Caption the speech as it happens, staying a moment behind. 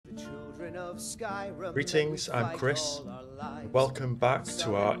children of Skyrim. Greetings, I'm Chris. Welcome back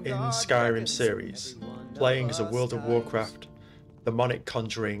to our In Skyrim series, playing as a World of Warcraft demonic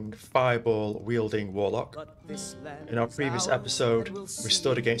conjuring, fireball-wielding warlock. In our previous episode, we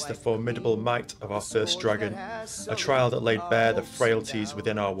stood against the formidable might of our first dragon, a trial that laid bare the frailties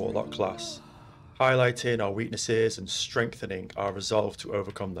within our warlock class, highlighting our weaknesses and strengthening our resolve to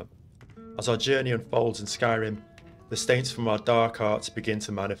overcome them. As our journey unfolds in Skyrim, the stains from our dark hearts begin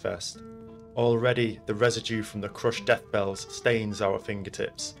to manifest. Already, the residue from the crushed death bells stains our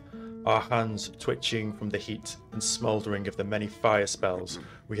fingertips, our hands twitching from the heat and smouldering of the many fire spells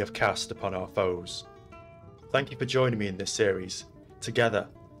we have cast upon our foes. Thank you for joining me in this series. Together,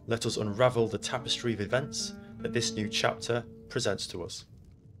 let us unravel the tapestry of events that this new chapter presents to us.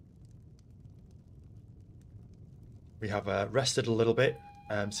 We have rested a little bit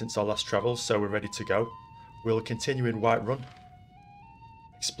since our last travel, so we're ready to go. We'll continue in Whiterun,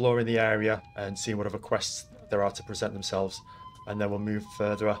 exploring the area and seeing what other quests there are to present themselves, and then we'll move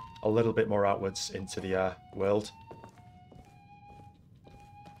further a little bit more outwards into the world.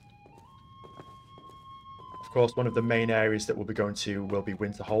 Of course, one of the main areas that we'll be going to will be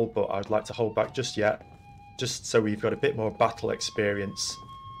Winterhold, but I'd like to hold back just yet, just so we've got a bit more battle experience,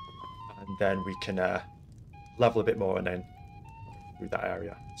 and then we can level a bit more and then through that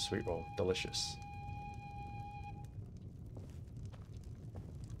area. Sweet roll, delicious.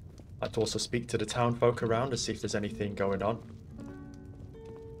 I'd like to also speak to the town folk around to see if there's anything going on.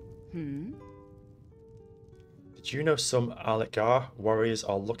 Did you know some Alchemy warriors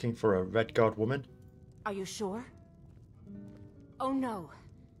are looking for a red guard woman? Are you sure? Oh no.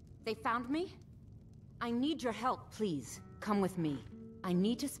 They found me? I need your help, please. Come with me. I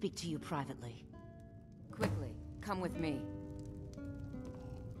need to speak to you privately. Quickly, come with me.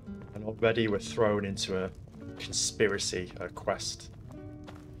 And already we're thrown into a conspiracy, a quest.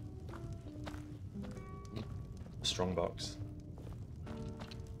 Strongbox.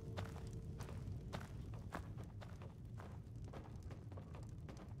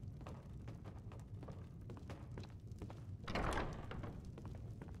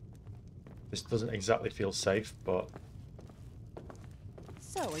 This doesn't exactly feel safe, but...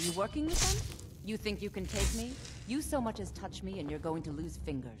 So, are you working with them? You think you can take me? You so much as touch me and you're going to lose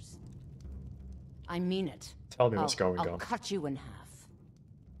fingers. I mean it. Tell me what's going on. I'll cut you in half.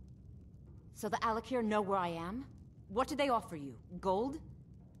 So the Alakir know where I am? What did they offer you? Gold?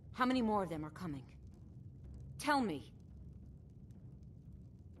 How many more of them are coming? Tell me.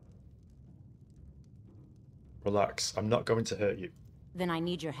 Relax, I'm not going to hurt you. Then I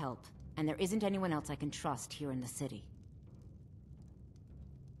need your help, and there isn't anyone else I can trust here in the city.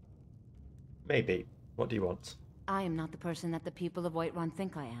 Maybe. What do you want? I am not the person that the people of Whiterun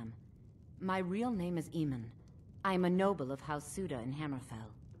think I am. My real name is Eamon. I am a noble of House Suda in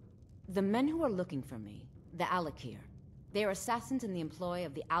Hammerfell. The men who are looking for me, the Alakir, they are assassins in the employ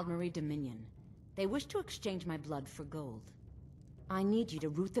of the Alchemy Dominion. They wish to exchange my blood for gold. I need you to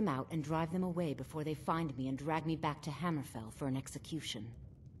root them out and drive them away before they find me and drag me back to Hammerfell for an execution.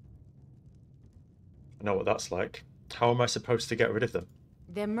 I know what that's like. How am I supposed to get rid of them?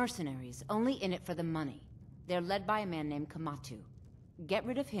 They're mercenaries, only in it for the money. They're led by a man named Kamatu. Get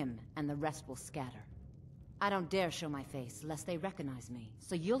rid of him, and the rest will scatter. I don't dare show my face, lest they recognize me,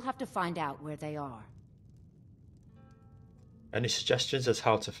 so you'll have to find out where they are. Any suggestions as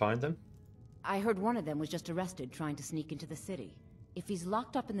how to find them? I heard one of them was just arrested trying to sneak into the city. If he's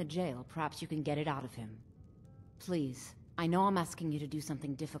locked up in the jail, perhaps you can get it out of him. Please, I know I'm asking you to do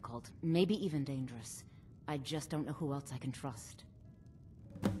something difficult, maybe even dangerous. I just don't know who else I can trust.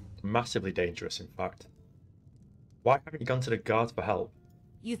 Massively dangerous, in fact. Why haven't you gone to the guards for help?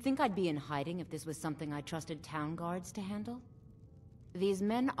 You think I'd be in hiding if this was something I trusted town guards to handle? These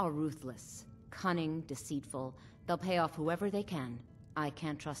men are ruthless, cunning, deceitful. They'll pay off whoever they can. I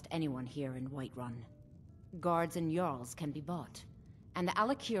can't trust anyone here in Whiterun. Guards and Jarls can be bought. And the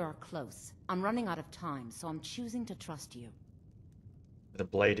Alakir are close. I'm running out of time, so I'm choosing to trust you. With a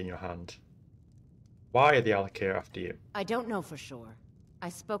blade in your hand. Why are the Alakir after you? I don't know for sure. I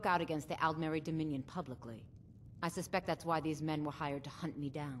spoke out against the Alchemy Dominion publicly. I suspect that's why these men were hired to hunt me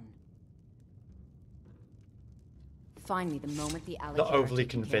down. Find me the moment the Alakir Not overly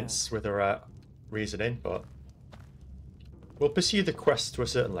convinced with her reasoning, but we'll pursue the quest to a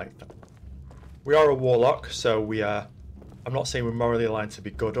certain length. We are a warlock, so I'm not saying we're morally aligned to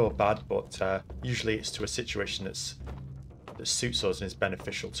be good or bad, but usually it's to a situation that suits us and is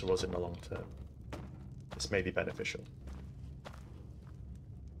beneficial to us in the long term. This may be beneficial.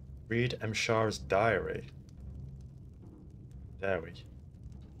 Read Mshara's diary. There we.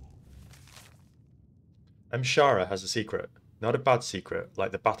 Mshara has a secret. Not a bad secret,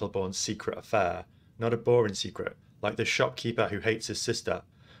 like the Battleborn's secret affair. Not a boring secret, like the shopkeeper who hates his sister.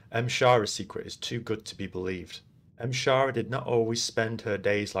 Shara's secret is too good to be believed. Shara did not always spend her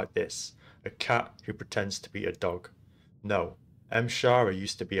days like this, a cat who pretends to be a dog. No, Shara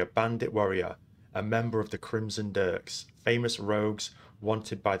used to be a bandit warrior, a member of the Crimson Dirks, famous rogues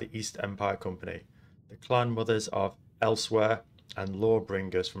wanted by the East Empire Company, the clan mothers of Elsewhere, and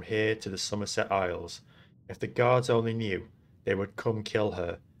lawbringers from here to the Somerset Isles. If the guards only knew, they would come kill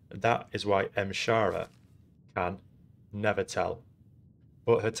her. That is why Shara can never tell.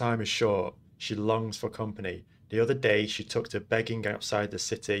 But her time is short. She longs for company. The other day she took to begging outside the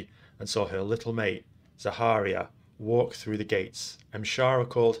city and saw her little mate, Zaharia, walk through the gates. Shara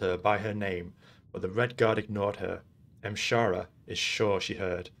called her by her name, but the Red Guard ignored her. Shara is sure she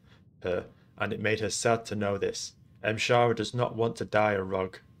heard her, and it made her sad to know this. Shara does not want to die a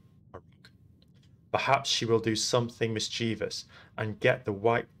rogue. Perhaps she will do something mischievous and get the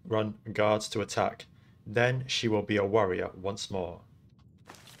Whiterun guards to attack. Then she will be a warrior once more.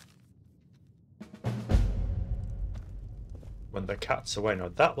 When the cat's away. Now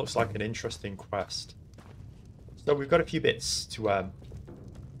that looks like an interesting quest. So we've got a few bits to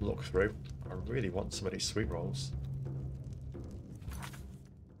look through. I really want some of these sweet rolls.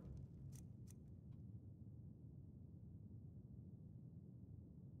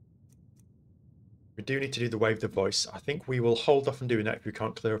 We do need to do the Wave the Voice. I think we will hold off on doing that if we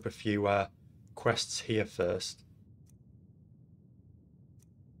can't clear up a few quests here first.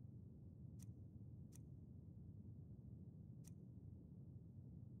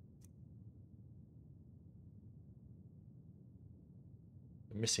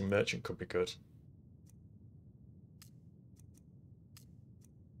 The missing merchant could be good.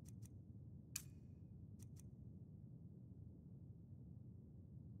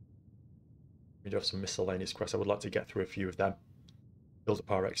 We do have some miscellaneous quests. I would like to get through a few of them. Build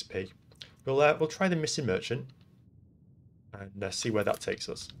up our XP. We'll try the missing merchant and see where that takes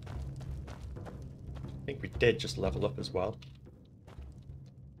us. I think we did just level up as well.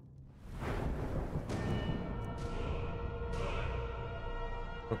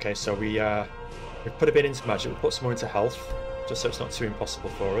 Okay, so we've put a bit into magic. We'll put some more into health, just so it's not too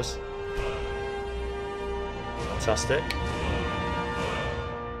impossible for us. Fantastic.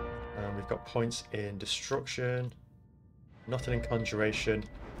 We've got points in destruction, nothing in conjuration,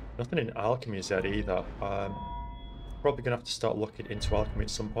 nothing in alchemy is there either. Probably gonna have to start looking into alchemy at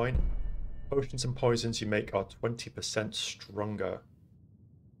some point. Potions and poisons you make are 20% stronger.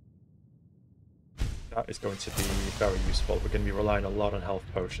 That is going to be very useful. We're going to be relying a lot on health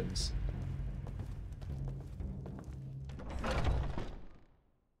potions.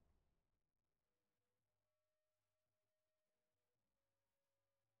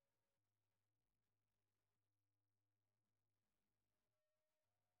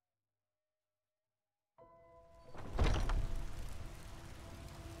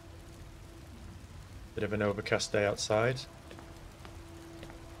 Bit of an overcast day outside.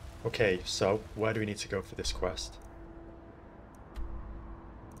 Okay, so where do we need to go for this quest?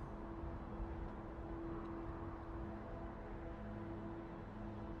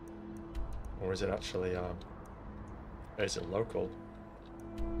 Or is it actually, is it local?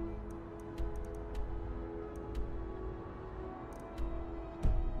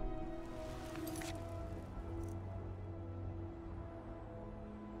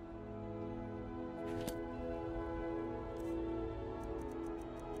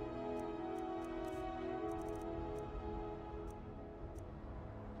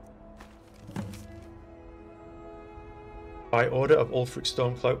 By order of Ulfric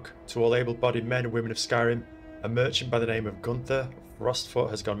Stormcloak, to all able-bodied men and women of Skyrim, a merchant by the name of Gunther Frostfoot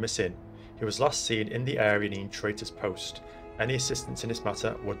has gone missing. He was last seen in the area near Traitor's Post. Any assistance in this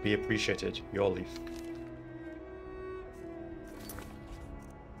matter would be appreciated. Your leaf.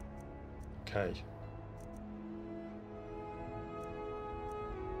 Okay.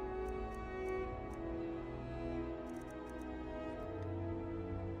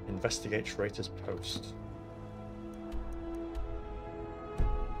 Investigate Traitor's Post.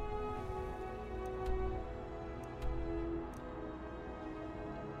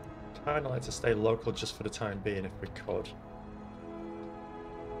 I'd like to stay local just for the time being if we could.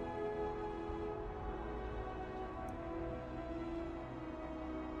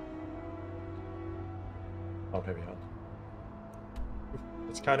 Oh, here we are.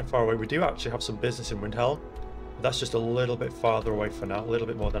 It's kind of far away. We do actually have some business in Windhelm. But that's just a little bit farther away for now, a little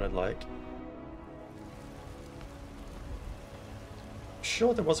bit more than I'd like. I'm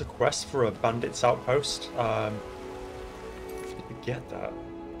sure there was a quest for a bandit's outpost. Did we get that?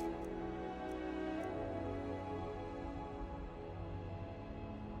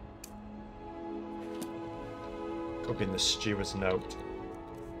 Could be in the steward's note.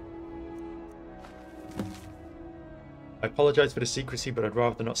 I apologise for the secrecy, but I'd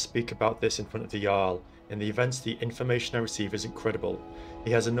rather not speak about this in front of the Jarl. In the event the information I receive isn't credible.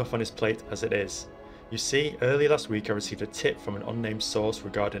 He has enough on his plate as it is. You see, early last week I received a tip from an unnamed source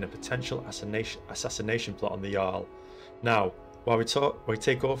regarding a potential assassination plot on the Jarl. Now, while we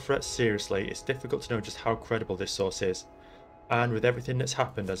take all threats seriously, it's difficult to know just how credible this source is. And with everything that's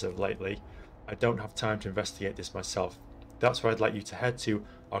happened as of lately, I don't have time to investigate this myself. That's why I'd like you to head to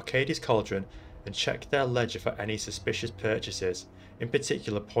Arcadia's Cauldron and check their ledger for any suspicious purchases, in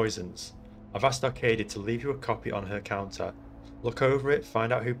particular poisons. I've asked Arcadia to leave you a copy on her counter. Look over it,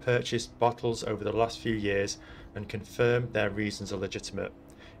 find out who purchased bottles over the last few years, and confirm their reasons are legitimate.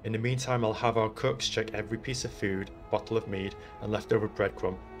 In the meantime, I'll have our cooks check every piece of food, bottle of mead, and leftover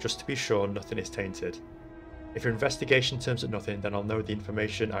breadcrumb, just to be sure nothing is tainted. If your investigation turns up nothing, then I'll know the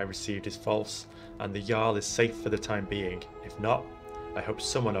information I received is false, and the Jarl is safe for the time being. If not, I hope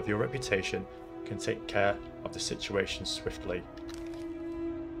someone of your reputation can take care of the situation swiftly.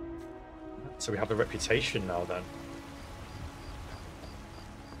 So we have a reputation now then.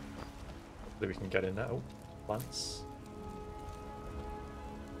 Hopefully we can get in there. Oh, plants.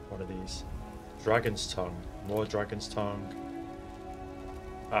 One of these. Dragon's tongue. More dragon's tongue.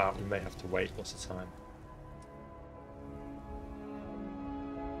 Ah, we may have to wait. What's the time?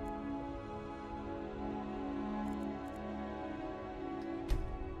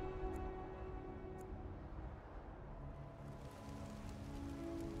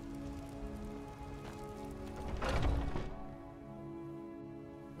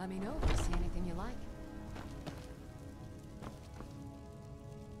 Let me know if you see anything you like.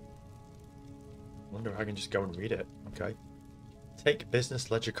 I wonder if I can just go and read it. Okay. Take business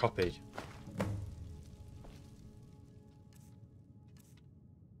ledger copy.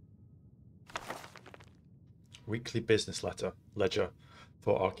 Weekly business ledger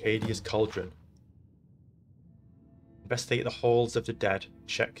for Arcadia's Cauldron. Investigate the halls of the dead.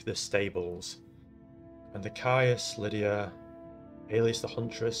 Check the stables. And the Caius, Lydia, Alias the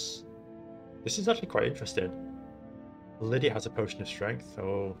Huntress. This is actually quite interesting. Lydia has a potion of strength.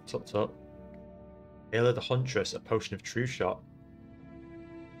 Oh, tut tut. Ayla the Huntress, a potion of true shot.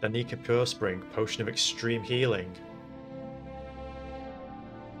 Danica Pure Spring, potion of extreme healing.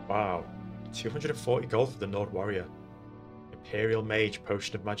 Wow. 240 gold for the Nord Warrior. Imperial Mage,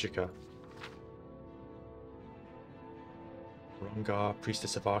 potion of magicka. Rongar,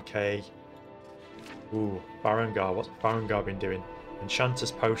 Priestess of Arcade. Ooh, Barangar. What's Barangar been doing?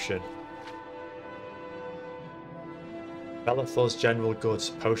 Enchanter's Potion. Bellathor's General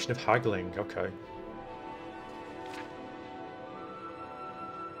Goods, potion of haggling. Okay.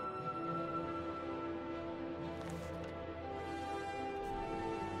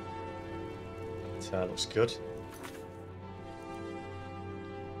 That looks good.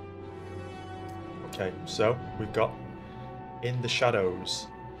 Okay, so we've got In the Shadows.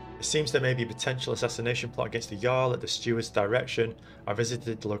 It seems there may be a potential assassination plot against the Jarl at the steward's direction. I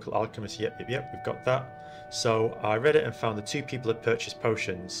visited the local alchemist. Yep, we've got that. So I read it and found the two people had purchased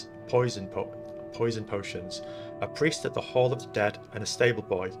potions, poison potions. A priest at the Hall of the Dead and a stable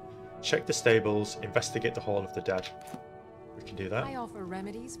boy. Check the stables, investigate the Hall of the Dead. We can do that. I offer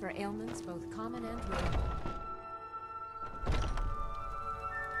remedies for ailments both common and rare.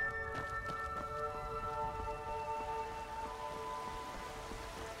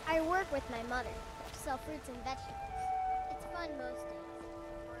 I work with my mother, sell fruits and vegetables. It's fun most days.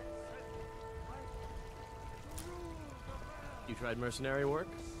 You tried mercenary work?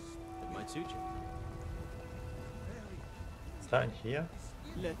 It might suit you. Is that in here?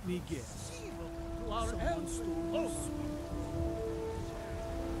 Let me guess. Someone stole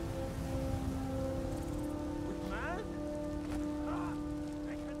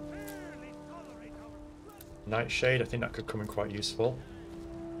Nightshade, I think that could come in quite useful.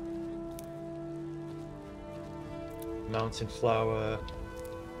 Mountain flower.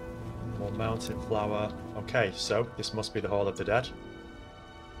 More mountain flower. Okay, so this must be the Hall of the Dead.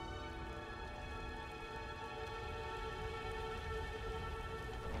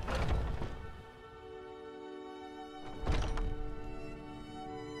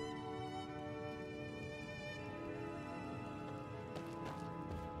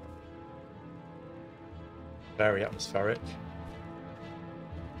 Very atmospheric.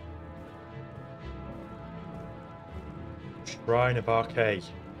 Shrine of Arcade.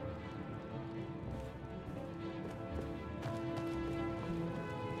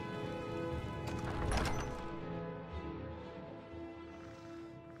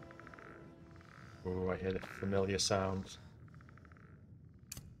 Oh, I hear the familiar sound.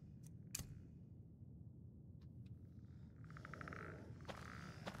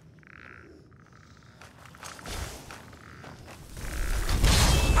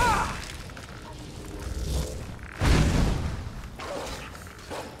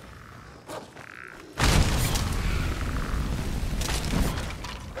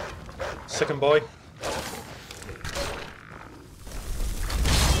 second boy.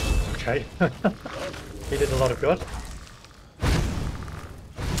 Okay. He did a lot of good.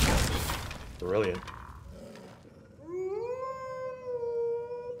 Brilliant.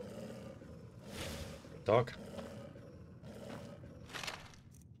 Dog.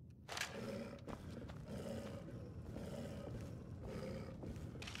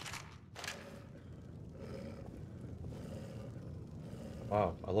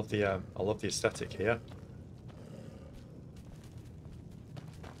 Wow, I love the aesthetic here.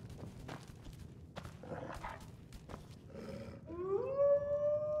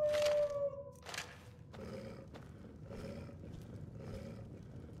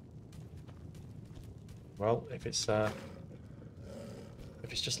 Well, if it's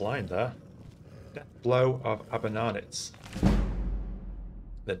just lying there, death blow of Abernarnitz.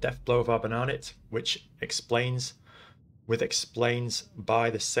 The death blow of Abernarnit, which explains by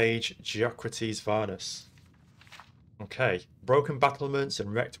the sage Geocrates Varnus. Okay, broken battlements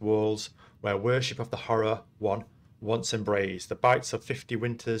and wrecked walls, where worship of the horror one once embraced. The bites of 50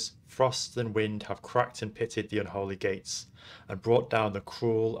 winters, frost and wind have cracked and pitted the unholy gates, and brought down the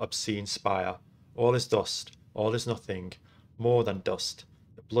cruel, obscene spire. All is dust, all is nothing, more than dust.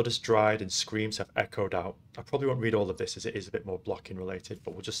 The blood has dried and screams have echoed out. I probably won't read all of this as it is a bit more blocking related,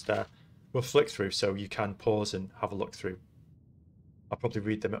 but we'll just we'll flick through so you can pause and have a look through. I'll probably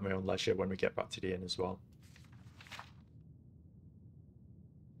read them at my own leisure when we get back to the inn as well.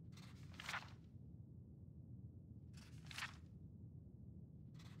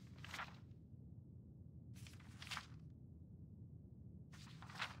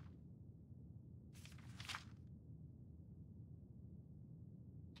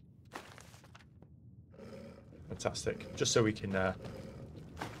 Fantastic. Just so we can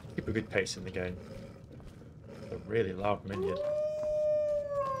keep a good pace in the game. A really loud minion.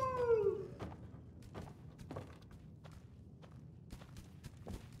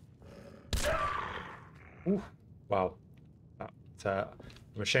 Ooh, wow. That,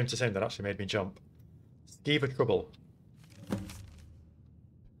 I'm ashamed to say that actually made me jump. Skeever trouble.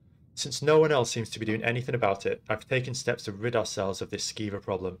 Since no one else seems to be doing anything about it, I've taken steps to rid ourselves of this skeever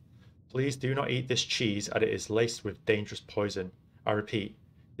problem. Please do not eat this cheese as it is laced with dangerous poison. I repeat,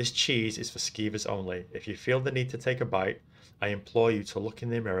 this cheese is for skeevers only. If you feel the need to take a bite, I implore you to look in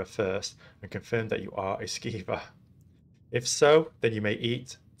the mirror first and confirm that you are a skeever. If so, then you may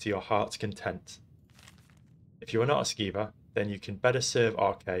eat to your heart's content. If you are not a skeever, then you can better serve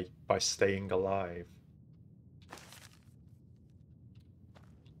RK by staying alive.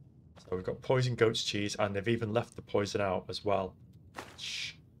 So we've got poison goat's cheese, and they've even left the poison out as well,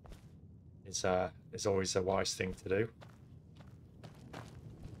 which is always a wise thing to do.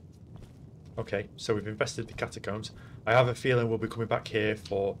 Okay, so we've invested the catacombs. I have a feeling we'll be coming back here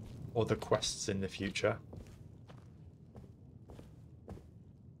for other quests in the future.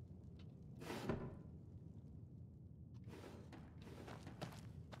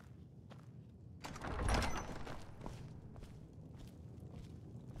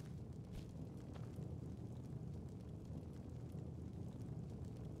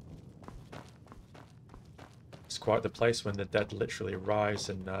 It's quite the place when the dead literally rise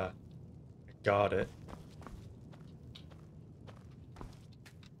and guard it.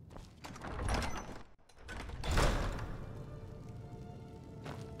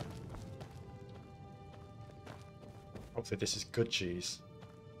 Hopefully this is good cheese.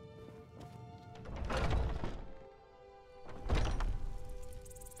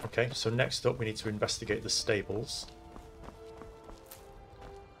 Okay, so next up we need to investigate the stables.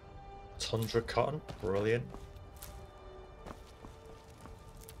 Tundra cotton, brilliant.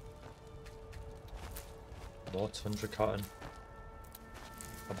 More tundra cotton.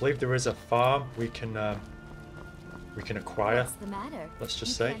 I believe there is a farm we can acquire. What's the matter? Let's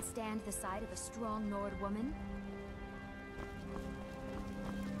just you say. Can't stand the sight of a strong Nord woman.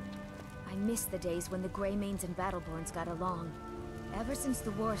 I miss the days when the Greymanes and Battleborns got along. Ever since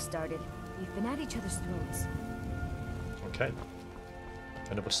the war started, we've been at each other's throats. Okay.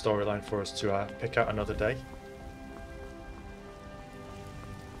 Another storyline for us to pick out another day.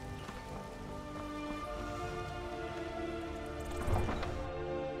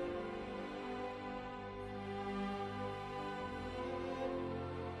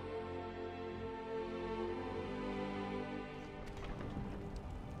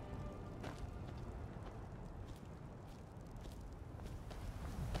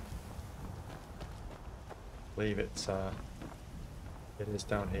 I believe it is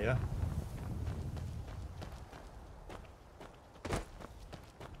down here.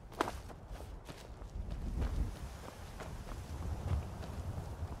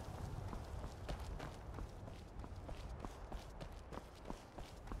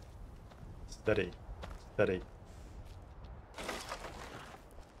 Steady. Steady.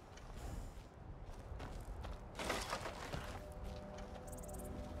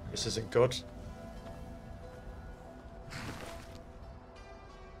 This isn't good.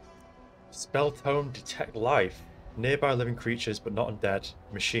 Spell tome detect life. Nearby living creatures but not undead,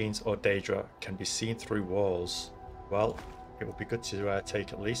 machines or Daedra can be seen through walls. Well, it would be good to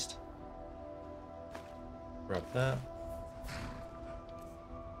take at least. Grab that.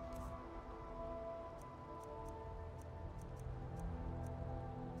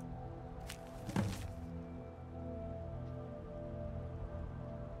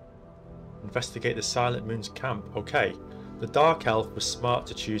 Investigate the Silent Moon's camp. Okay, the Dark Elf was smart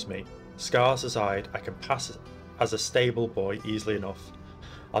to choose me. Scars aside, I can pass as a stable boy easily enough.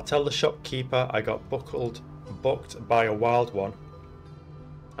 I'll tell the shopkeeper I got bucked by a wild one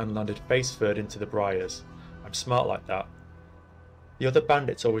and landed face first into the briars. I'm smart like that. The other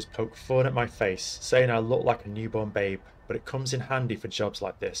bandits always poke fun at my face, saying I look like a newborn babe, but it comes in handy for jobs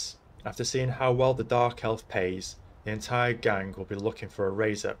like this. After seeing how well the Dark Elf pays, the entire gang will be looking for a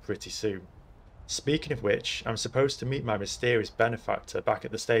raiser pretty soon. Speaking of which, I'm supposed to meet my mysterious benefactor back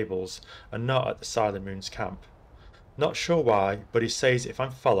at the stables and not at the Silent Moon's camp. Not sure why, but he says if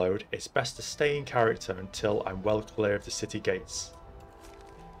I'm followed, it's best to stay in character until I'm well clear of the city gates.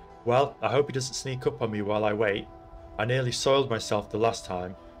 Well, I hope he doesn't sneak up on me while I wait. I nearly soiled myself the last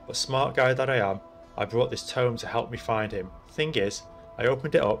time, but smart guy that I am, I brought this tome to help me find him. Thing is, I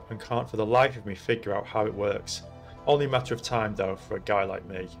opened it up and can't for the life of me figure out how it works. Only a matter of time though for a guy like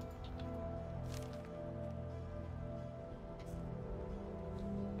me.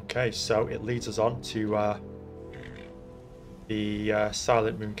 Okay, so it leads us on to the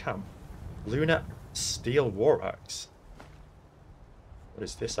Silent Moon camp. Lunar Steel War Axe. What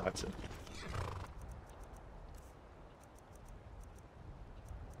is this item?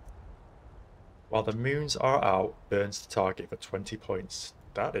 While the moons are out, burns the target for 20 points.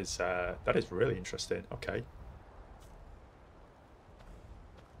 That is really interesting. Okay.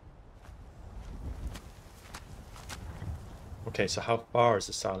 Okay, so how far is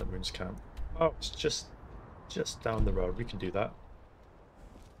the Silent Moon's camp? Oh, it's just down the road. We can do that.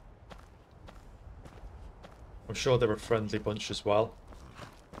 I'm sure they're a friendly bunch as well.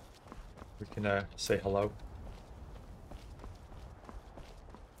 We can say hello.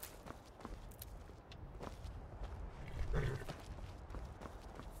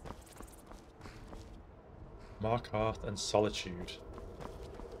 Markarth and Solitude.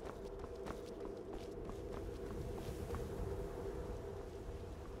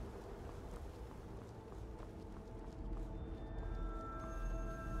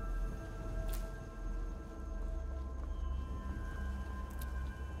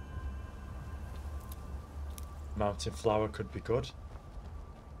 Mountain Flower could be good.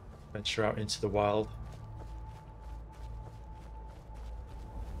 Venture out into the wild.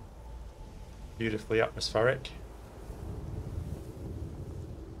 Beautifully atmospheric.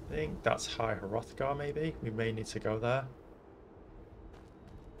 I think that's High Hrothgar maybe. We may need to go there.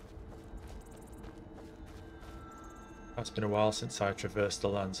 It's been a while since I traversed the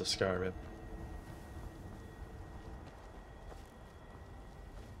lands of Skyrim.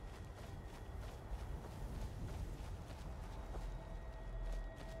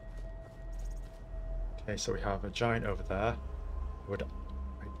 Okay, so we have a giant over there. Would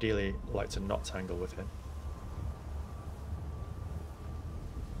ideally like to not tangle with him.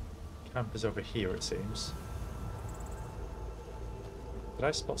 Camp is over here, it seems. Did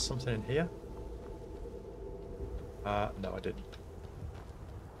I spot something in here? No, I didn't.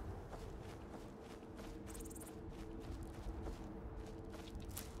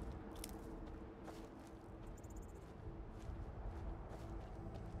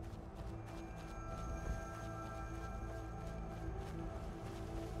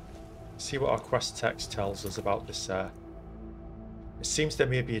 See what our quest text tells us about this. It seems there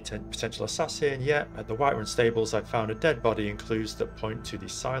may be a potential assassin, yet at the Whiterun stables I found a dead body and clues that point to the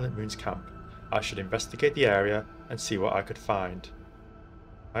Silent Moon's camp. I should investigate the area and see what I could find.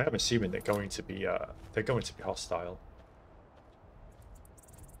 I am assuming they're going to be hostile.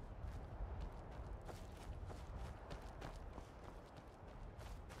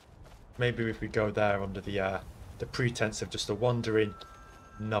 Maybe if we go there under the pretense of just a wandering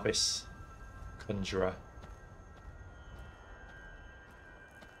novice conjurer.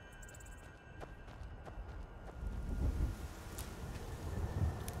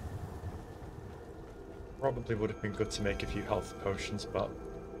 Probably would have been good to make a few health potions, but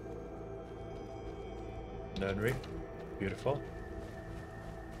nursery, beautiful.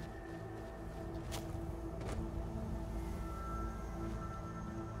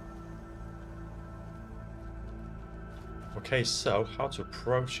 Okay, so how to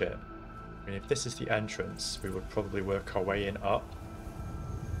approach it? I mean, if this is the entrance, we would probably work our way in up.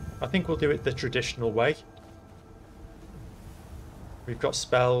 I think we'll do it the traditional way. We've got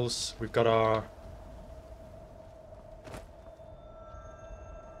spells, we've got our...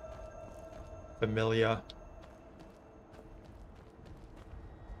 familiar.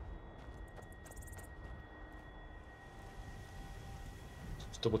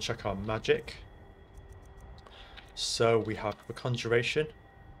 Let's double check our magic. So we have a conjuration.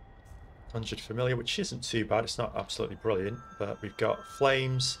 Conjured familiar, which isn't too bad. It's not absolutely brilliant, but we've got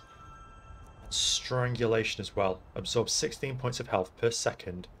flames and strangulation as well. Absorbs 16 points of health per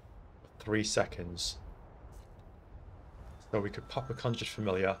second for 3 seconds. So we could pop a conjured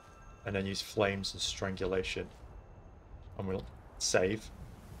familiar and then use flames and strangulation, and we'll save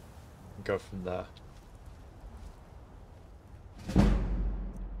and go from there.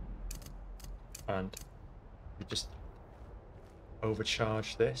 And we just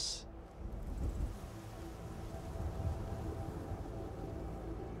overcharge this.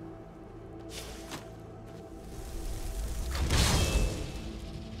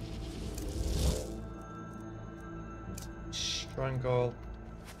 Strangle.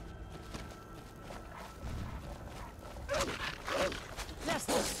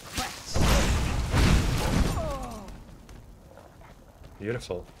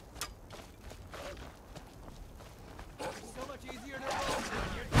 Beautiful. So much easier to roll.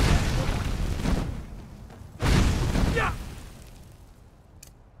 Yeah.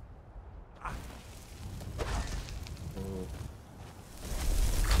 Ooh.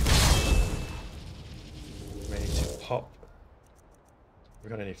 We need to pop. We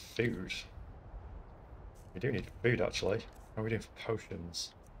got any food? We do need food actually. How are we doing for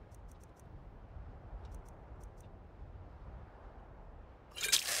potions?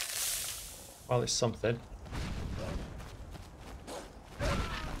 Well, it's something.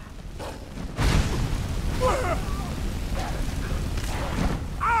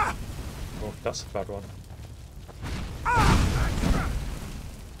 Oh, that's a bad one.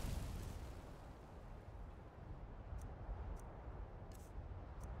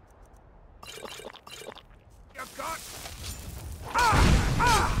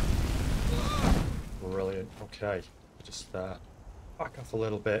 Brilliant. Okay, just back off a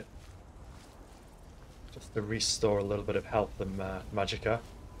little bit. Just to restore a little bit of health and magicka.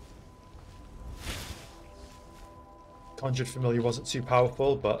 Conjured Familiar wasn't too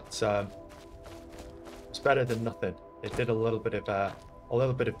powerful, but it's better than nothing. It did a little bit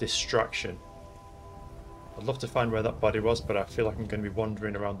of distraction. I'd love to find where that body was, but I feel like I'm going to be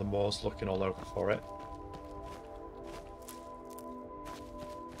wandering around the moors looking all over for it.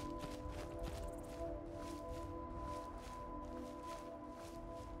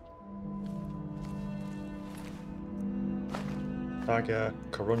 Dagger,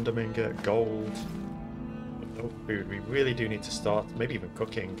 corundum ingot, gold. But no food. We really do need to start, maybe even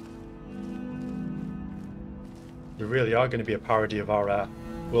cooking. We really are going to be a parody of our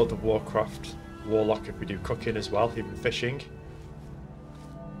World of Warcraft Warlock if we do cooking as well, even fishing.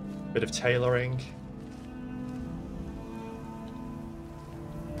 Bit of tailoring.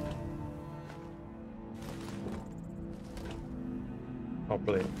 Oh,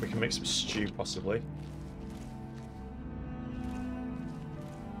 brilliant. We can make some stew, possibly.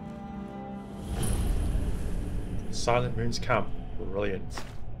 Silent Moon's Camp. Brilliant.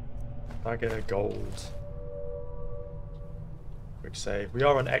 Dagger, gold. Quick save. We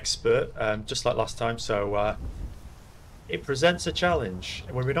are an expert, just like last time, so it presents a challenge.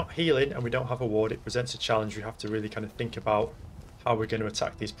 When we're not healing and we don't have a ward, it presents a challenge. We have to really kind of think about how we're going to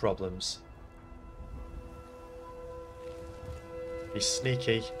attack these problems. Be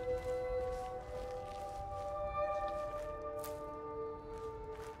sneaky.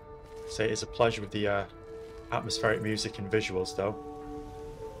 Say it is a pleasure with the atmospheric music and visuals, though.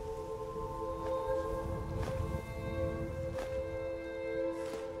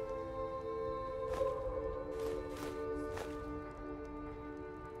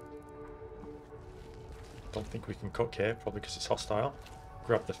 Don't think we can cook here, probably because it's hostile.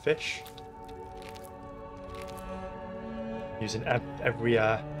 Grab the fish. Using every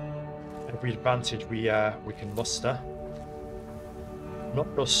advantage we can muster. Not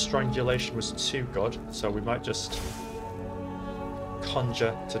sure strangulation was too good, so we might just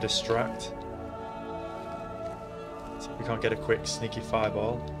conjure to distract. See if we can't get a quick sneaky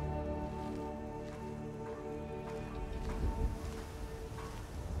fireball.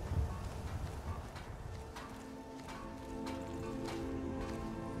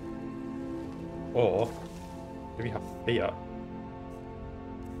 Or do we have fear?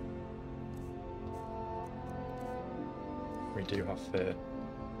 We do have fear.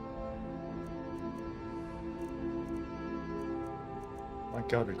 My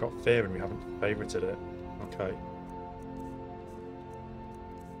god, we've got fear and we haven't favorited it. Okay.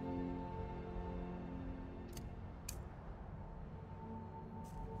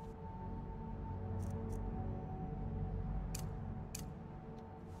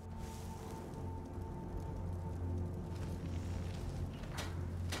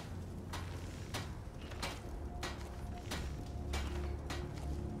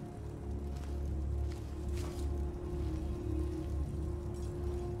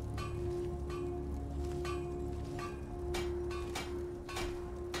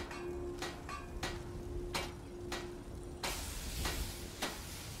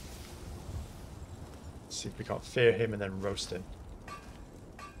 See if we can't fear him and then roast him.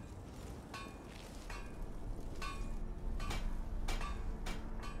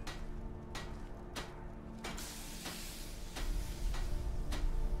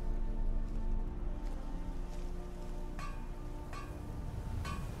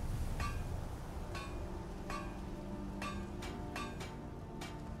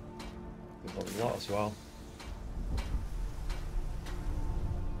 We've got a lot as well.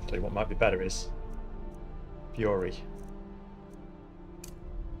 Tell you what might be better is Fury.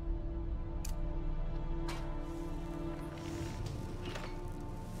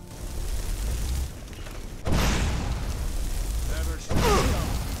 Never should have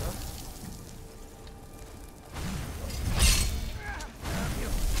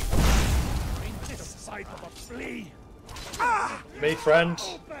this sight of a flea. Me, friend.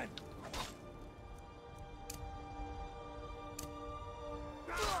 Open.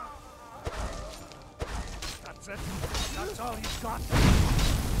 That's it. That's all he's got.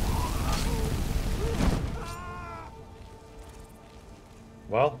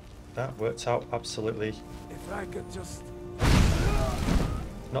 Well, that worked out absolutely. If I could just...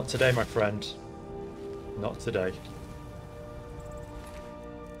 Not today, my friend. Not today.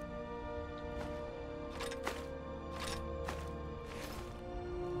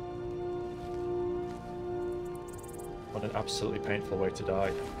 What an absolutely painful way to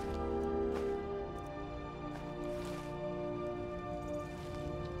die.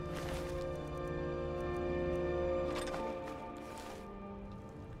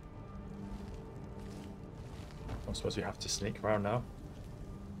 I suppose we have to sneak around now.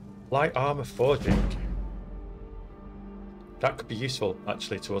 Light armor forging. That could be useful,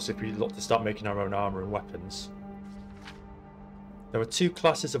 actually, to us if we look to start making our own armor and weapons. There are two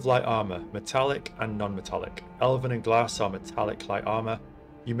classes of light armor, metallic and non-metallic. Elven and glass are metallic light armor.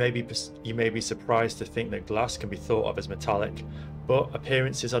 You may be surprised to think that glass can be thought of as metallic, but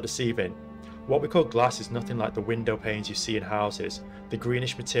appearances are deceiving. What we call glass is nothing like the window panes you see in houses. The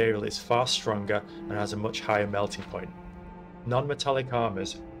greenish material is far stronger and has a much higher melting point. Non-metallic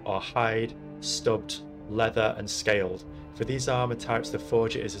armors are hide, stubbed, leather and scaled. For these armor types the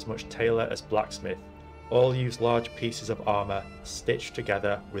forger is as much tailor as blacksmith. All use large pieces of armor stitched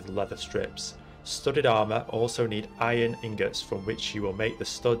together with leather strips. Studded armor also need iron ingots from which you will make the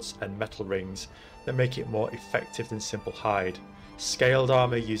studs and metal rings that make it more effective than simple hide. Scaled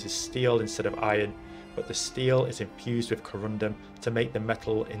armor uses steel instead of iron, but the steel is infused with corundum to make the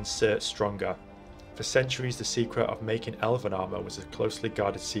metal insert stronger. For centuries the secret of making elven armor was a closely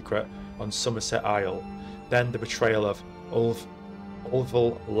guarded secret on Somerset Isle. Then the betrayal of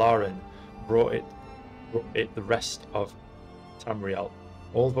Ulval Laren brought it the rest of Tamriel.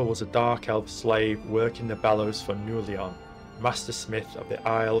 Ulva was a dark elf slave working the bellows for Nulion, master smith of the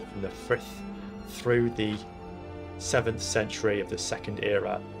Isle from the Frith through the 7th century of the Second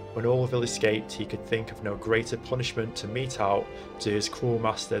Era. When Ulval escaped, he could think of no greater punishment to mete out to his cruel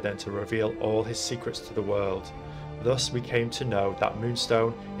master than to reveal all his secrets to the world. Thus we came to know that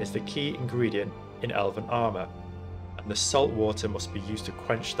moonstone is the key ingredient in elven armor, and the salt water must be used to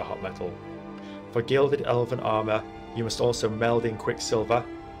quench the hot metal. For gilded elven armor, you must also meld in quicksilver.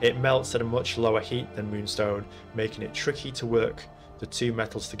 It melts at a much lower heat than moonstone, making it tricky to work the two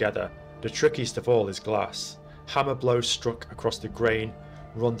metals together. The trickiest of all is glass. Hammer blows struck across the grain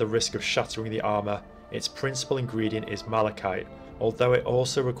run the risk of shattering the armor. Its principal ingredient is malachite, although it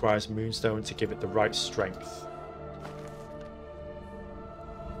also requires moonstone to give it the right strength.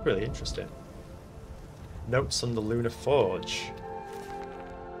 Really interesting. Notes on the Lunar Forge.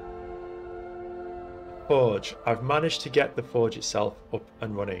 Forge. I've managed to get the forge itself up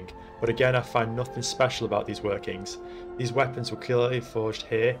and running, but again I find nothing special about these workings. These weapons were clearly forged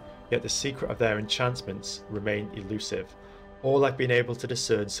here, yet the secret of their enchantments remain elusive. All I've been able to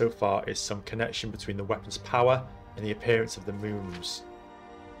discern so far is some connection between the weapon's power and the appearance of the moons.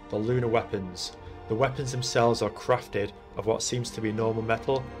 The lunar weapons. The weapons themselves are crafted of what seems to be normal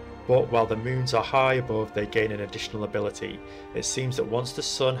metal, but while the moons are high above, they gain an additional ability. It seems that once the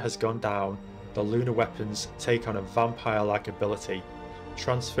sun has gone down, the lunar weapons take on a vampire-like ability,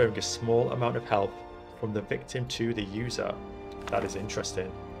 transferring a small amount of health from the victim to the user. That is interesting.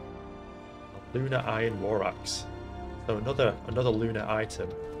 A lunar iron war axe. So another lunar item.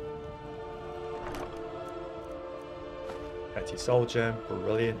 Petty soul gem,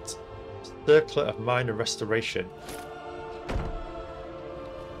 brilliant. Circlet of minor restoration.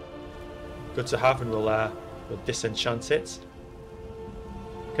 Good to have, and we'll disenchant it.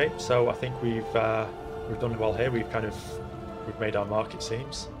 Okay, so I think we've done well here. We've made our mark, it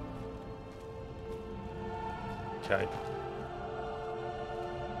seems. Okay.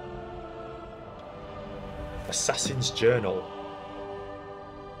 Assassin's Journal.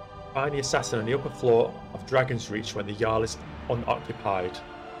 Find the assassin on the upper floor of Dragon's Reach when the Jarl is unoccupied.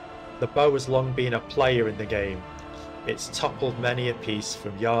 The bow has long been a player in the game. It's toppled many a piece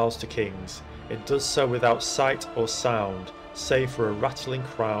from Jarls to Kings. It does so without sight or sound, save for a rattling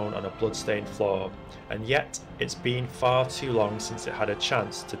crown on a bloodstained floor. And yet, it's been far too long since it had a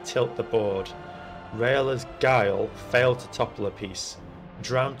chance to tilt the board. Raella's guile failed to topple a piece.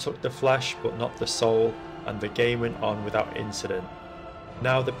 Dram took the flesh but not the soul, and the game went on without incident.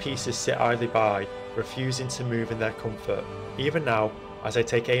 Now the pieces sit idly by, refusing to move in their comfort. Even now, as I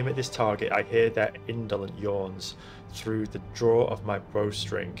take aim at this target, I hear their indolent yawns through the draw of my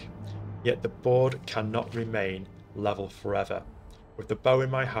bowstring. Yet the board cannot remain level forever. With the bow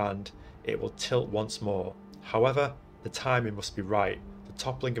in my hand, it will tilt once more. However, the timing must be right. The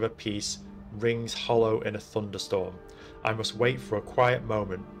toppling of a piece rings hollow in a thunderstorm. I must wait for a quiet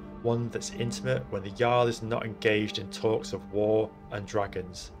moment, one that's intimate when the Jarl is not engaged in talks of war and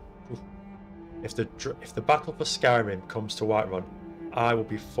dragons. If the battle for Skyrim comes to Whiterun, I will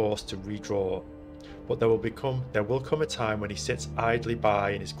be forced to redraw. But there will come a time when he sits idly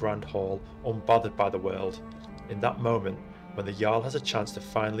by in his grand hall, unbothered by the world. In that moment, when the Jarl has a chance to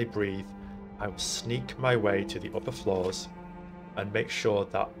finally breathe, I will sneak my way to the upper floors and make sure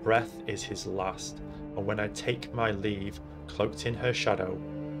that breath is his last. And when I take my leave, cloaked in her shadow,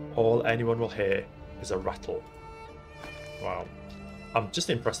 all anyone will hear is a rattle. Wow. I'm just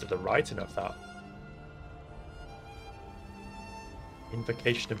impressed at the writing of that.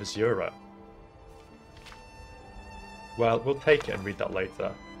 Invocation of Azura. Well, we'll take it and read that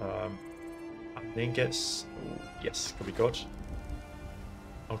later. Ingots. Yes, could be good.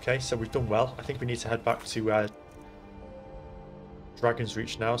 Okay, so we've done well. I think we need to head back to Dragon's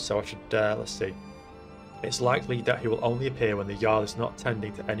Reach now, so I should, let's see. It's likely that he will only appear when the Jarl is not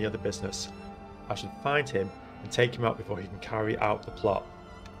tending to any other business. I should find him and take him out before he can carry out the plot.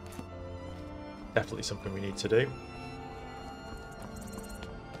 Definitely something we need to do.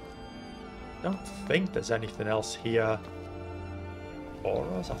 Don't think there's anything else here for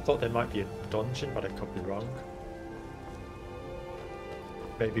us. I thought there might be a dungeon, but I could be wrong.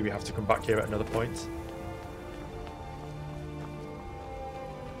 Maybe we have to come back here at another point.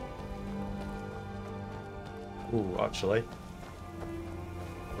 Ooh, actually,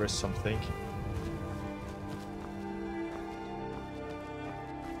 there is something.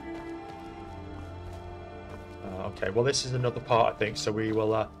 Okay, well this is another part, I think, so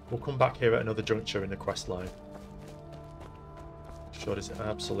we'll come back here at another juncture in the quest line. Sure, there's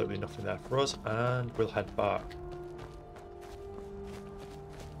absolutely nothing there for us, and we'll head back.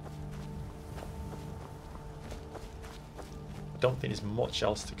 I don't think there's much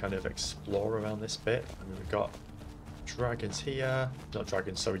else to kind of explore around this bit. I mean, we've got dragons here, not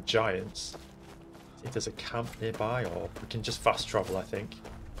dragons, sorry, giants. See if there's a camp nearby, or we can just fast travel, I think.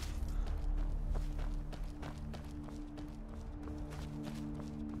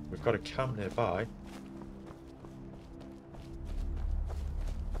 We've got a camp nearby.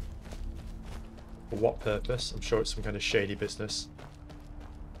 For what purpose? I'm sure it's some kind of shady business.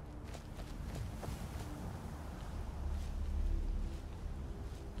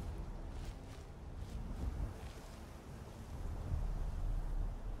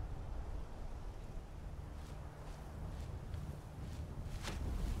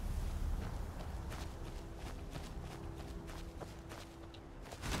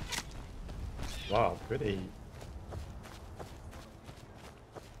 Wow, goody.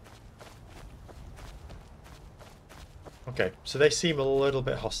 Okay, so they seem a little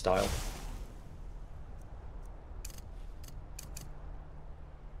bit hostile.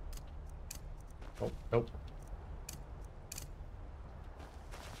 Oh, nope.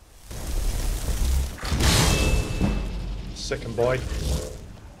 Second boy.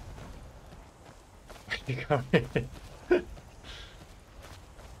 Where you going?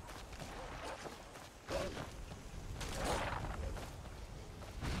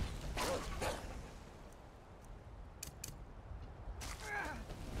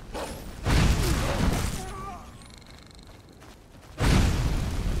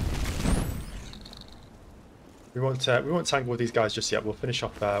 We won't tangle with these guys just yet. We'll finish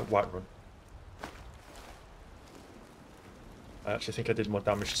off Whiterun. I actually think I did more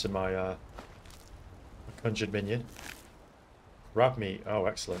damage to my conjured minion. Grab me. Oh,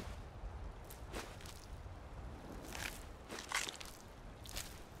 excellent.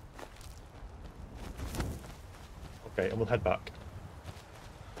 Okay, and we'll head back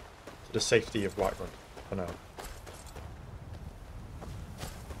to the safety of Whiterun for now.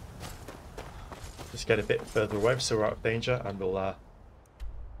 Just get a bit further away so we're out of danger, and we'll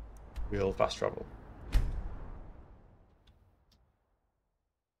fast travel.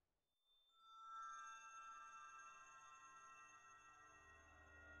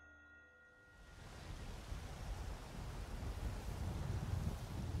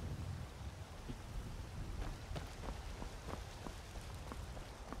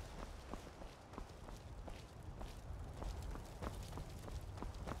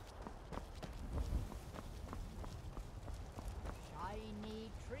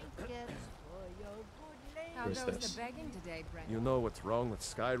 How Who's goes this? the begging today, Brent? You know what's wrong with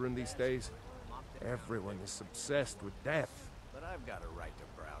Skyrim these days? Everyone is obsessed with death. But I've got a right to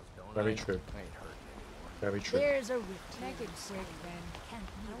browse, don't Very I? true. I ain't hurting anyone. Very true. There's a rift. Make it quick, Ben. I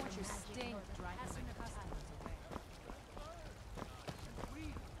want your stink dragging the customers away.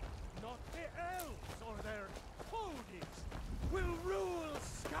 We, not the elves or their toadies, will rule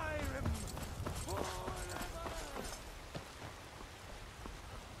Skyrim forever!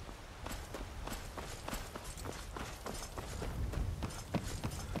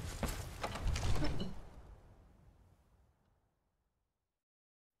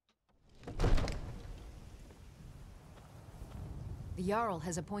 The Jarl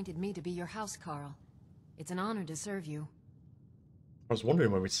has appointed me to be your housecarl. It's an honor to serve you. I was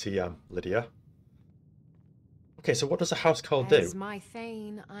wondering when we'd see Lydia. Okay, so what does a housecarl do? As my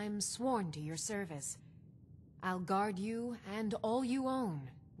Thane, I'm sworn to your service. I'll guard you and all you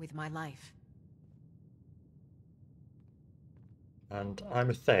own with my life. And I'm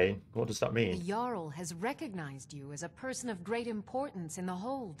a Thane. What does that The mean? Jarl has recognized you as a person of great importance in the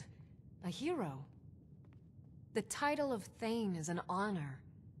Hold. A hero. The title of Thane is an honor,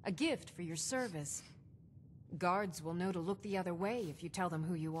 a gift for your service. Guards will know to look the other way if you tell them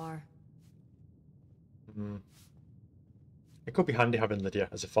who you are. It could be handy having Lydia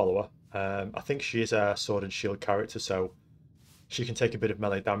as a follower. I think she is a sword and shield character, so she can take a bit of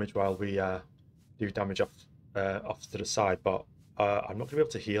melee damage while we do damage off to the side, but I'm not going to be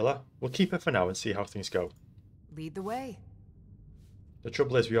able to heal her. We'll keep her for now and see how things go. Lead the way. The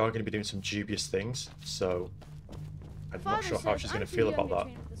trouble is we are going to be doing some dubious things, so I'm not sure how she's going to feel about that.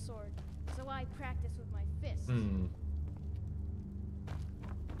 The sword, so I practice with my fists. May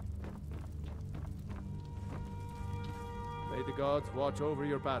the gods watch over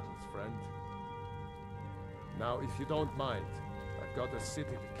your battles, friend. Now, if you don't mind, I've got a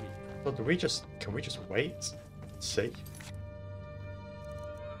city to keep. So can we just wait? Let's see.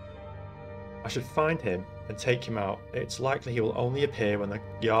 I should find him and take him out. It's likely he will only appear when the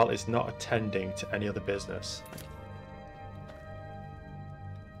Jarl is not attending to any other business.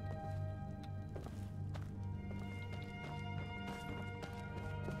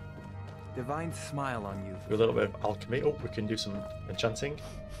 Divine smile on you. Do a little bit of alchemy. Oh, we can do some enchanting.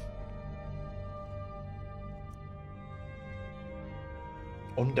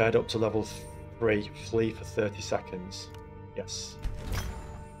 Undead up to level 3. Flee for 30 seconds. Yes.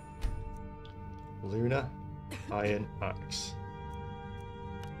 Luna. Iron Axe.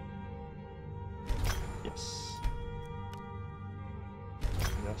 Yes.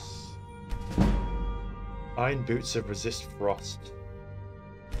 Yes. Iron Boots of Resist Frost.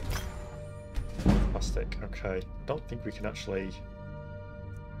 Fantastic. Okay. I don't think we can actually...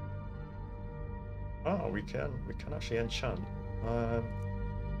 Oh, we can actually enchant.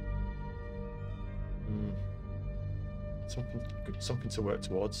 Something to work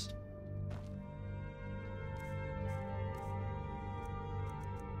towards.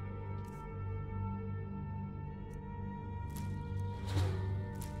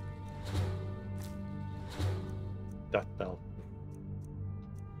 Death Bell.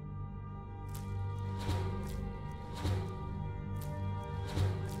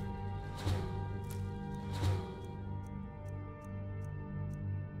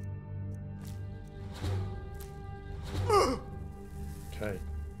 Okay.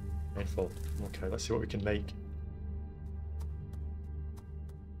 Painful. Okay, let's see what we can make.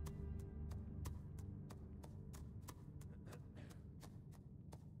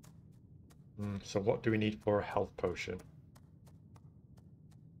 So what do we need for a health potion?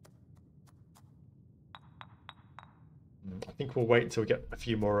 I think we'll wait until we get a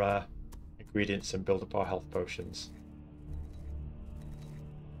few more ingredients and build up our health potions.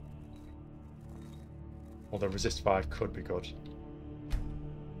 Although resist 5 could be good.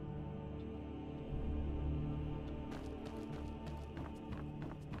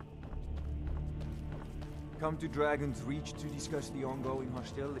 Come to Dragon's Reach to discuss the ongoing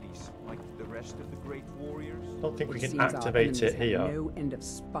hostilities, like the rest of the great warriors? I don't think we It can seems our activate it enemies here. have no end of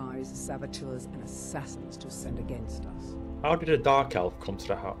spies, saboteurs, and assassins to send against us. How did a dark elf come to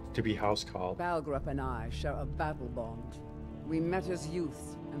the to be housecarl? Balgrup and I share a battle bond. We met as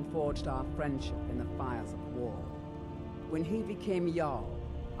youths and forged our friendship in the fires of war. When he became Jarl,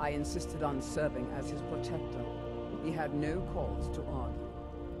 I insisted on serving as his protector. He had no cause to argue.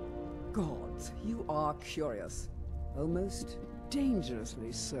 Gods, you are curious. Almost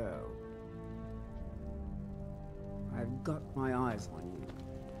dangerously so. I've got my eyes on you.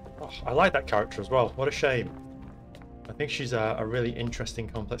 Oh, I like that character as well. What a shame. I think she's a really interesting,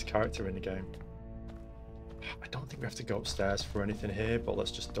 complex character in the game. I don't think we have to go upstairs for anything here, but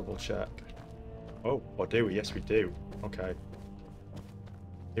let's just double check. Oh, or do we? Yes, we do. Okay.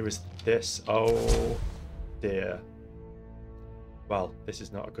 It was this. Oh, dear. Well, this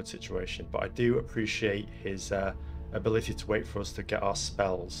is not a good situation, but I do appreciate his ability to wait for us to get our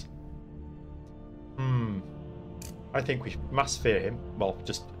spells. I think we mass fear him. Well,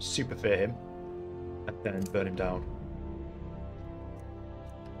 just super fear him. And then burn him down.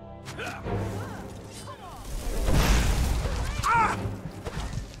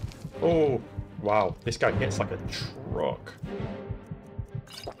 Oh, wow. This guy hits like a truck.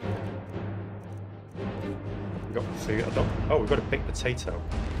 We got food. Oh, we've got a big potato.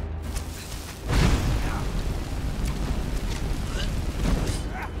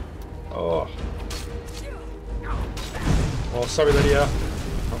 Oh. Oh, sorry, Lydia.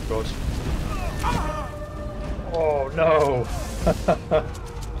 Oh, God. Oh, no.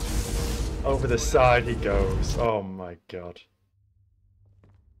 Over the side he goes. Oh, my God.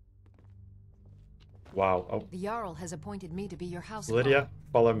 Wow. Oh. The Jarl has appointed me to be your house. Lydia,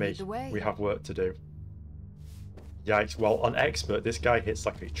 follow me. Lead the way. We have work to do. Yikes. Well, on expert, this guy hits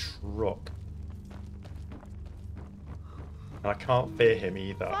like a truck. And I can't fear him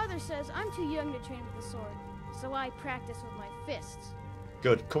either. Father says I'm too young to train with the sword, so I practice with my fists.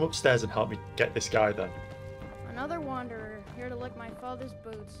 Good. Come upstairs and help me get this guy then. Another wanderer, here to lick my father's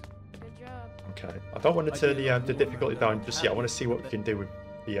boots. Good job. Okay. I don't want to turn the difficulty down just yet. I want to see what we can do with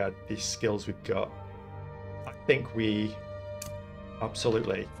these skills we've got. I think we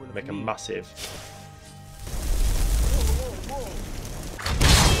absolutely make a massive...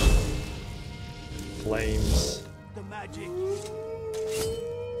 Flames. The magic.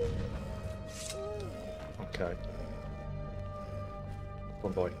 Okay. Come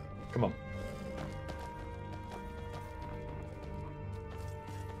on, boy. Come on.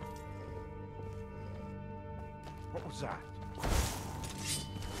 What was that?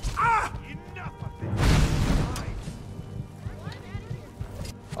 Ah! Enough of this!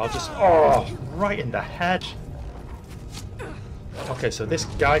 I'll just... Oh! Right in the head! Okay, so this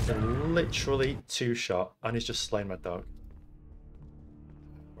guy can literally two-shot, and he's just slain my dog.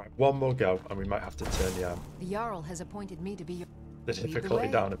 Right, one more go, and we might have to turn The Jarl has appointed me to be your... the difficulty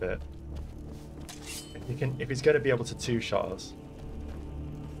down a bit. If he's going to be able to two-shot us.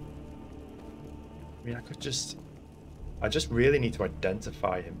 I mean, I just really need to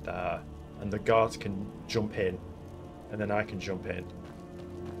identify him there, and the guards can jump in, and then I can jump in.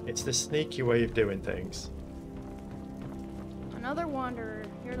 It's the sneaky way of doing things. Another wanderer,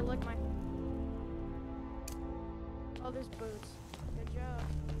 here to lick my father's boots. Good job.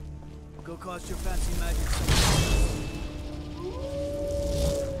 Go cast your fancy magic.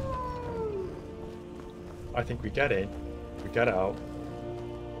 I think we get in, we get out.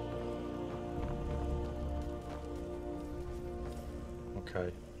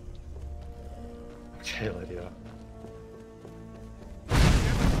 Okay. Okay, Lydia.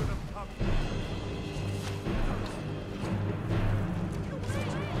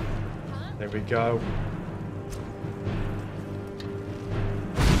 There we go.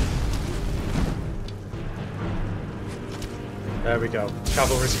 There we go.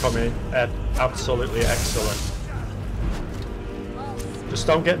 Cavalry's coming. Ed, absolutely excellent. Just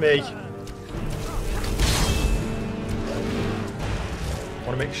don't get me. I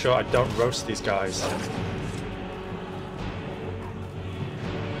want to make sure I don't roast these guys.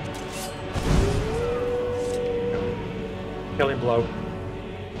 Killing blow.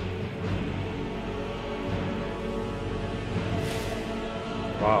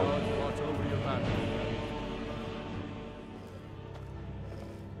 Wow.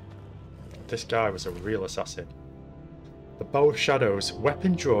 This guy was a real assassin. The Bow of Shadows.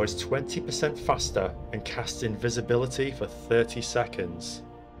 Weapon draw is 20% faster and casts invisibility for 30 seconds.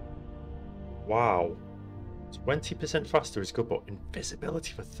 Wow. 20% faster is good, but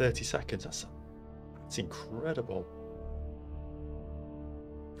invisibility for 30 seconds, that's incredible.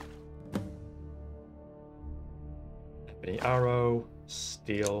 Ebony arrow,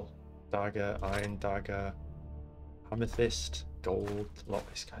 steel dagger, iron dagger, amethyst, gold. Look,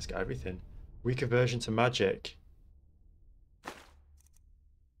 this guy's got everything. Weak aversion to magic.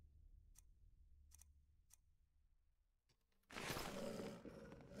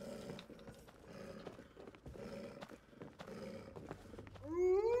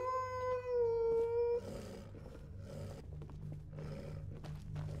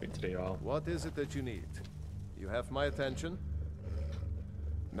 What is it that you need? You have my attention?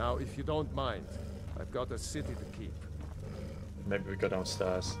 Now, if you don't mind, I've got a city to keep. Maybe we go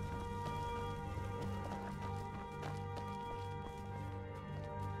downstairs.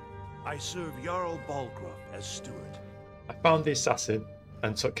 I serve Jarl Balgraf as steward. I found the assassin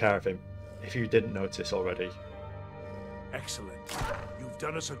and took care of him, if you didn't notice already. Excellent. You've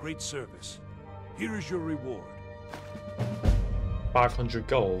done us a great service. Here is your reward. 500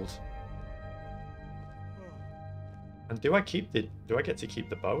 gold. And do I get to keep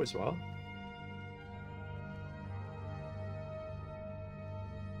the bow as well?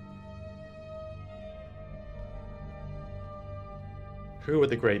 Who are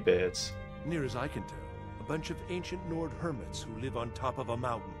the Greybeards? Near as I can tell, a bunch of ancient Nord hermits who live on top of a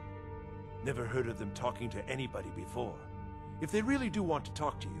mountain. Never heard of them talking to anybody before. If they really do want to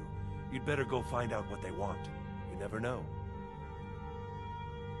talk to you, you'd better go find out what they want. You never know.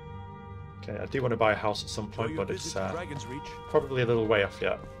 Okay, I do want to buy a house at some point, but it's probably a little way off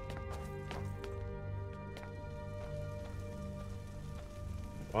yet.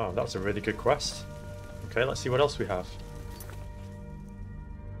 Wow, that's a really good quest. Okay, let's see what else we have.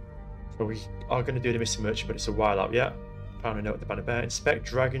 So we are going to do the missing merchant, but it's a while out yet. Found a note at the Banner Bear. Inspect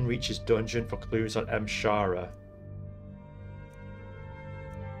Dragon Reach's dungeon for clues on Shara.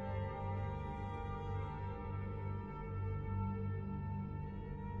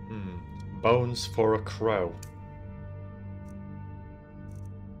 Bones for a crow.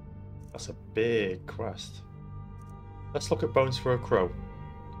 That's a big quest. Let's look at Bones for a crow.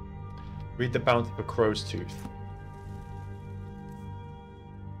 Read the bounty for Crow's Tooth.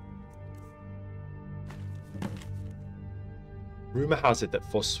 Rumour has it that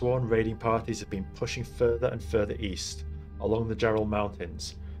forsworn raiding parties have been pushing further and further east, along the Gerald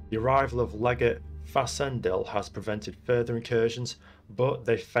Mountains. The arrival of Legate Fassendil has prevented further incursions, but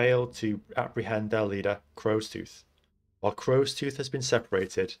they failed to apprehend their leader, Crow's Tooth. While Crow's Tooth has been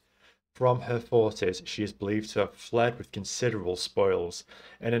separated from her forces, she is believed to have fled with considerable spoils.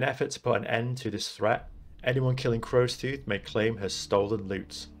 In an effort to put an end to this threat, anyone killing Crow's Tooth may claim her stolen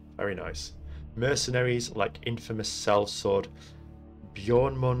loot. Very nice. Mercenaries like infamous sellsword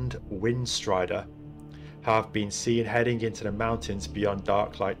Bjornmund Windstrider have been seen heading into the mountains beyond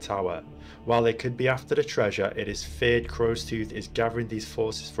Darklight Tower. While they could be after the treasure, it is feared Crow's Tooth is gathering these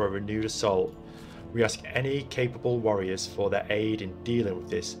forces for a renewed assault. We ask any capable warriors for their aid in dealing with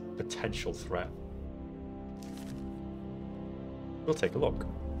this potential threat. We'll take a look.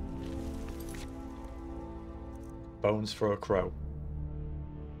 Bones for a crow.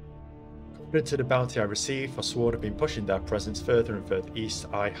 According to the bounty I received, for Sword have been pushing their presence further and further east.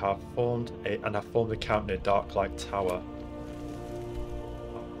 I have formed a camp near Darklight Tower.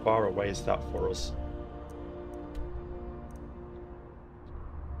 How far away is that for us?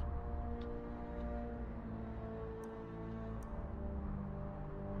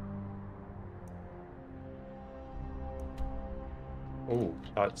 Oh,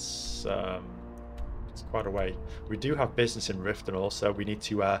 that's it's quite a way. We do have business in Rift, and also we need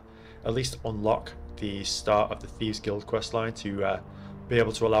to at least unlock the start of the Thieves Guild questline to be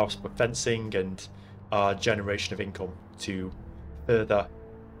able to allow us for fencing and generation of income to further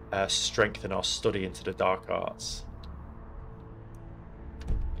strengthen our study into the dark arts.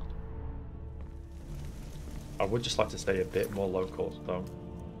 I would just like to stay a bit more local though.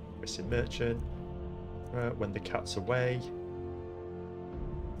 Missing merchant. When the cat's away.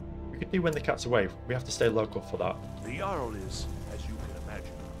 We could do when the cat's away. We have to stay local for that. The Jarl is, as you can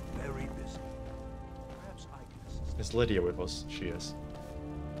imagine, very busy. Perhaps I can assist. Is Lydia with us? She is.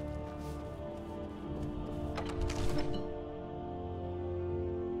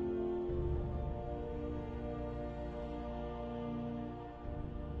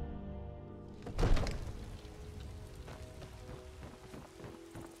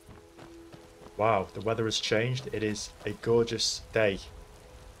 Wow, the weather has changed. It is a gorgeous day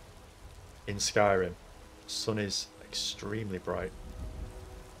in Skyrim. The sun is extremely bright.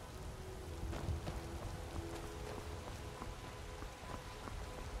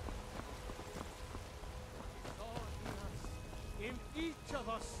 In each of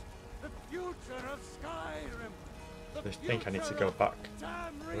us, the future of Skyrim. I think I need to go back. Do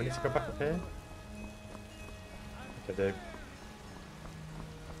I need to go back up here? I do.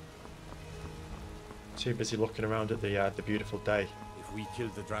 Too busy looking around at the beautiful day. If we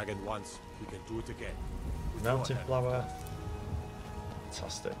killed the dragon once, we can do it again. Mountain flower.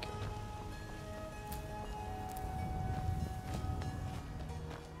 Fantastic.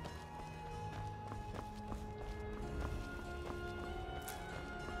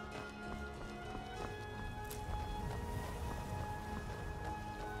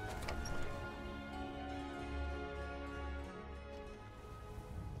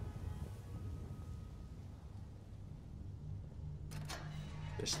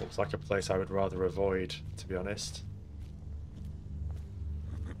 This looks like a place I would rather avoid, to be honest.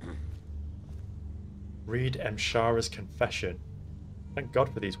 Read Emshara's confession. Thank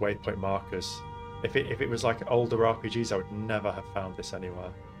God for these waypoint markers. If it was like older RPGs, I would never have found this anywhere.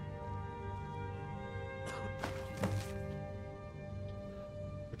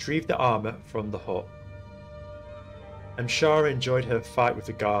 Retrieve the armor from the hut. Emshara enjoyed her fight with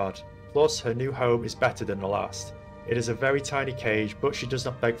the guard. Plus, her new home is better than the last. It is a very tiny cage, but she does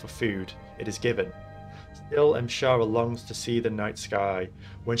not beg for food. It is given. Still, Emshara longs to see the night sky.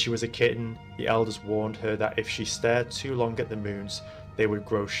 When she was a kitten, the elders warned her that if she stared too long at the moons, they would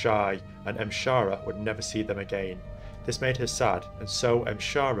grow shy, and Emshara would never see them again. This made her sad, and so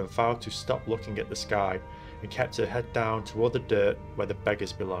Emshara vowed to stop looking at the sky, and kept her head down toward the dirt where the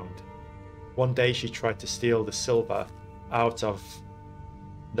beggars belonged. One day she tried to steal the silver out of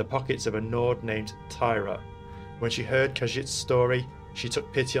the pockets of a Nord named Tyra. When she heard Khajiit's story, she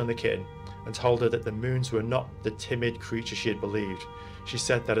took pity on the kitten and told her that the moons were not the timid creature she had believed. She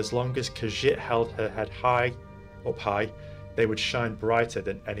said that as long as Khajiit held her head up high, they would shine brighter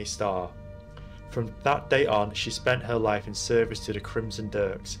than any star. From that day on, she spent her life in service to the Crimson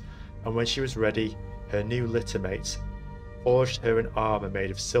Dirks, and when she was ready, her new littermates forged her an armour made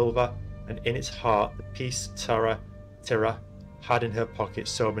of silver, and in its heart the piece Tira had in her pocket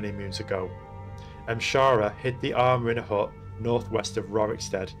so many moons ago. Emshara hid the armour in a hut northwest of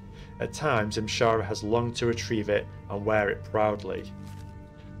Rorikstead. At times, Emshara has longed to retrieve it and wear it proudly.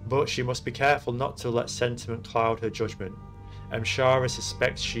 But she must be careful not to let sentiment cloud her judgment. Emshara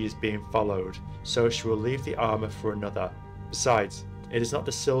suspects she is being followed, so she will leave the armour for another. Besides, it is not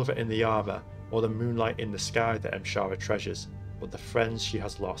the silver in the armour or the moonlight in the sky that Emshara treasures, but the friends she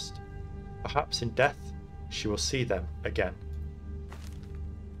has lost. Perhaps in death, she will see them again.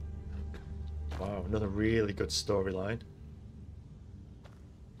 Wow, another really good storyline.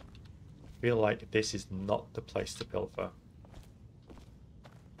 I feel like this is not the place to pilfer.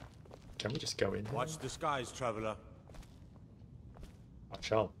 Can we just go in there? Watch the skies, traveler. I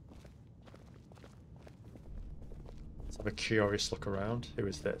shall. Let's have a curious look around. Who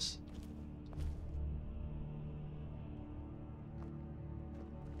is this?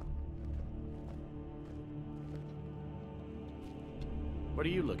 What are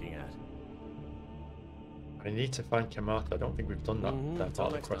you looking at? I need to find Kamartha. I don't think we've done that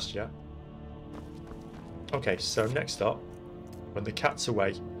part of the quest yet. Okay, so next up, when the cat's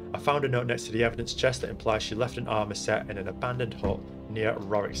away, I found a note next to the evidence chest that implies she left an armor set in an abandoned hut near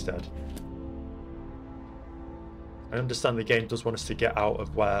Rorikstead. I understand the game does want us to get out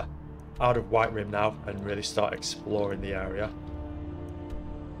of Whiterun now and really start exploring the area.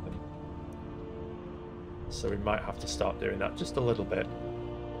 So we might have to start doing that just a little bit.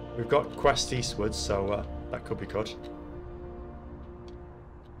 We've got quest eastwards, so that could be good.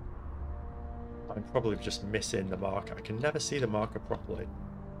 I'm probably just missing the marker. I can never see the marker properly.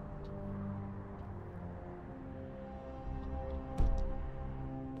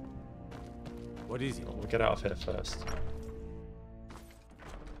 What is it? We'll get out of here first.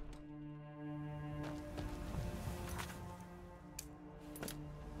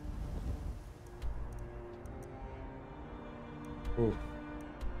 Ooh,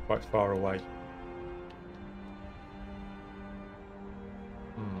 quite far away.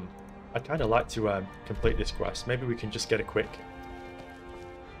 I'd kind of like to complete this quest. Maybe we can just get a quick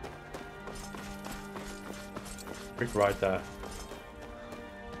ride there.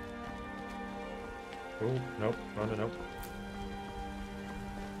 Oh, nope, no.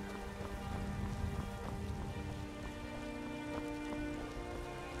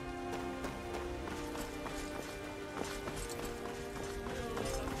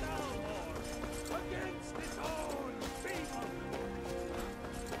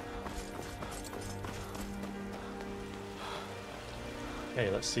 Okay,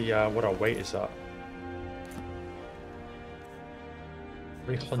 let's see what our weight is at.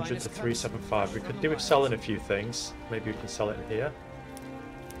 300 to 375. We could do with selling a few things. Maybe we can sell it in here.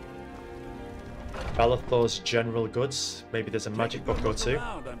 Bellathor's general goods. Maybe there's a magic book or two.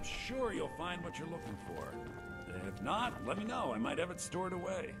 I'm sure you'll find what you're looking for. If not, let me know. I might have it stored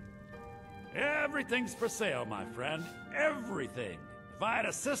away. Everything's for sale, my friend. Everything. If I had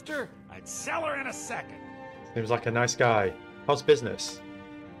a sister, I'd sell her in a second. Seems like a nice guy. How's business?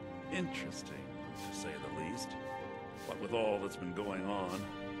 Interesting, to say the least. What with all that's been going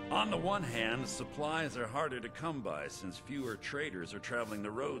on the one hand, supplies are harder to come by since fewer traders are traveling the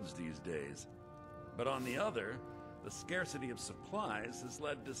roads these days. But on the other, the scarcity of supplies has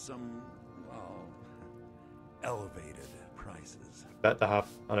led to some, well, elevated prices. Bet they have,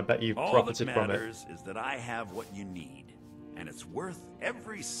 and I bet you've profited from it. All that matters is that I have what you need, and it's worth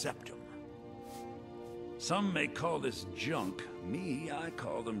every septum. Some may call this junk. Me, I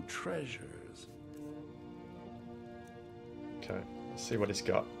call them treasures. Okay, let's see what he's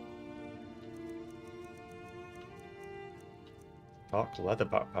got. Dark leather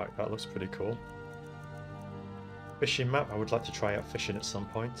backpack, that looks pretty cool. Fishing map, I would like to try out fishing at some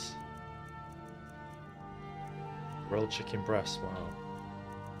point. Grilled chicken breast, wow.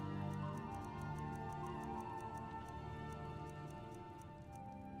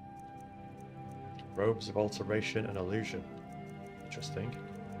 Robes of alteration and illusion. Interesting.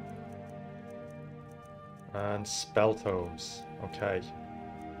 And spell tomes. Okay.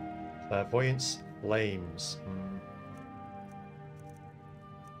 Clairvoyance, lames.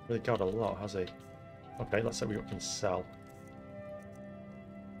 Really got a lot, has he? Okay, let's see what we can sell.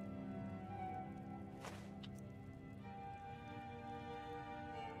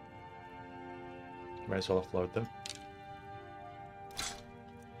 May as well offload them.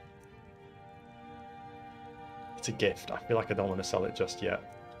 It's a gift. I feel like I don't want to sell it just yet.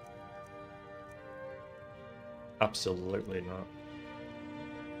 Absolutely not.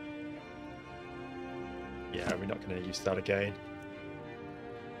 Yeah, we're not going to use that again.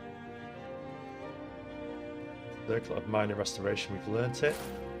 Circle of Minor Restoration, we've learnt it.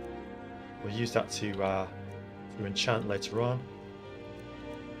 We'll use that to enchant later on.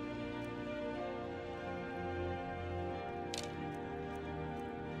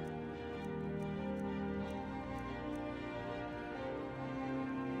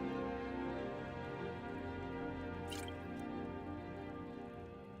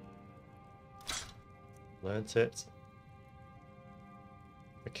 Learnt it.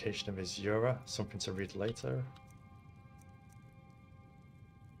 Vacation of Azura, something to read later.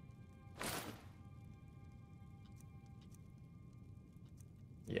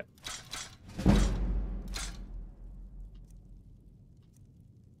 Yeah.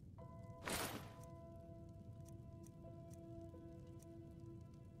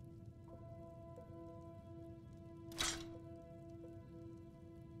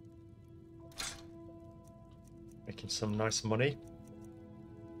 Making some nice money.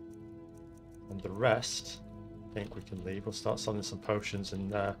 And the rest, I think we can leave. We'll start selling some potions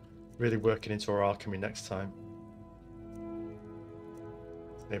and really working into our alchemy next time.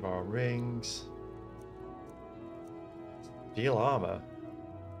 Save our rings. Steel armor.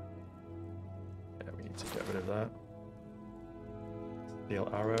 Yeah, we need to get rid of that. Steel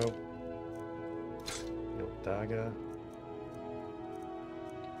arrow. Steel dagger.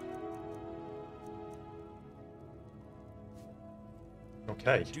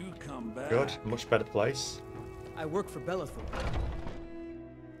 Okay. Do come back. Good. Much better place. I work for Bellathor.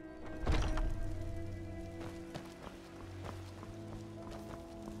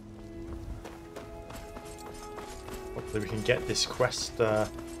 Hopefully we can get this quest done.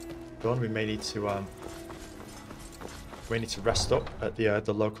 We may need to rest up at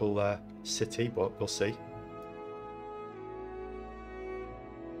the local city, but we'll see.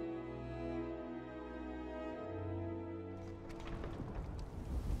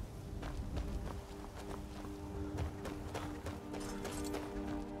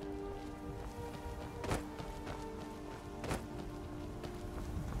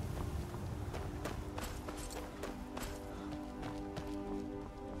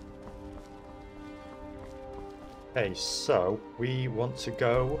 Okay, so we want to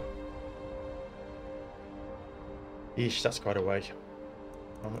go. Eesh, that's quite a way.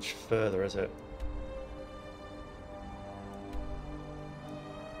 How much further is it?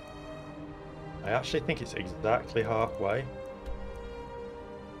 I actually think it's exactly halfway.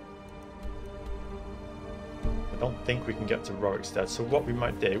 I don't think we can get to Rorikstead, so what we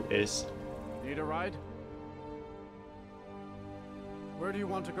might do is... Need a ride? Where do you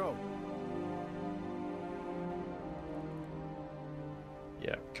want to go?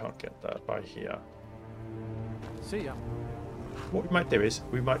 Can't get there by here. See ya. What we might do is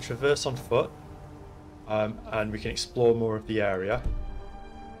we might traverse on foot, and we can explore more of the area.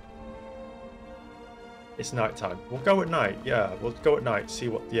 It's night time. We'll go at night. Yeah, we'll go at night. See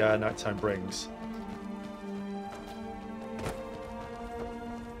what the nighttime brings.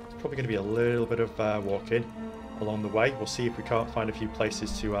 It's probably going to be a little bit of walking along the way. We'll see if we can't find a few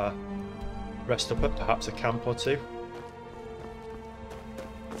places to rest up at, perhaps a camp or two.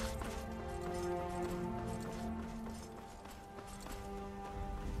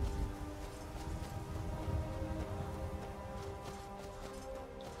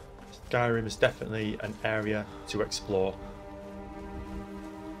 Skyrim is definitely an area to explore.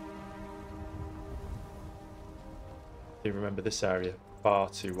 I do remember this area far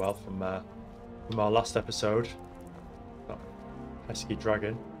too well from our last episode. That pesky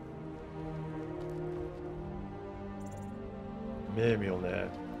dragon. Mjolnir.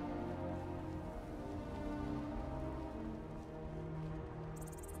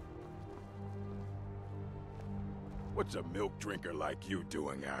 What's a milk drinker like you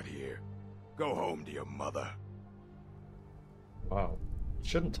doing out here? Go home to your mother. Wow. You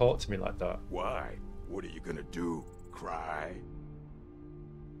shouldn't talk to me like that. Why? What are you gonna do? Cry?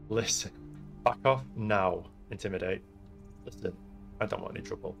 Listen. Back off now. Intimidate. Listen. I don't want any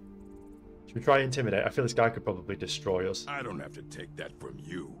trouble. Should we try intimidate? I feel this guy could probably destroy us. I don't have to take that from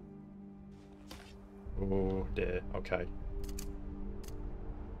you. Oh dear. Okay.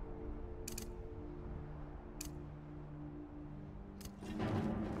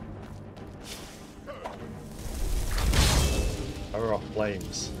 Power off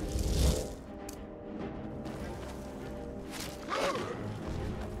flames.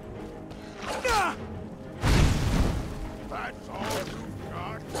 That's all you've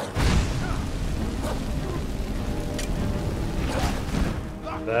got.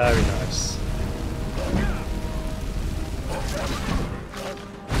 Very nice.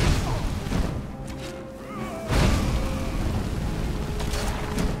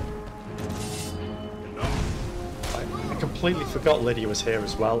 I completely forgot Lydia was here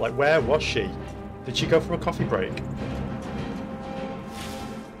as well. Like, where was she? Did she go for a coffee break?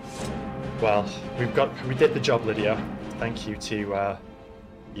 Well, we did the job, Lydia. Thank you to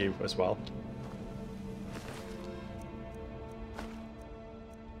you as well.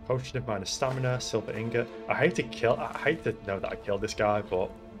 Potion of minor stamina, silver ingot. I hate to know that I killed this guy, but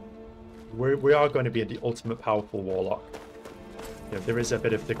we are going to be the ultimate powerful warlock. You know, there is a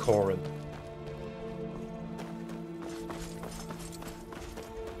bit of decorum.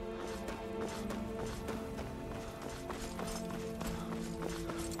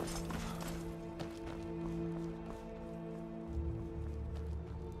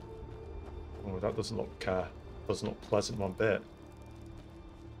 Oh, that doesn't look pleasant one bit.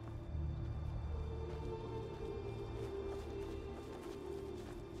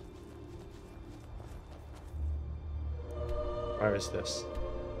 Where is this?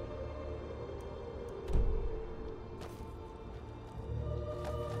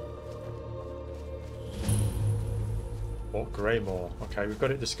 Oh, Greymore. Okay, we've got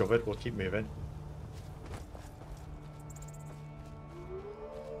it discovered. We'll keep moving.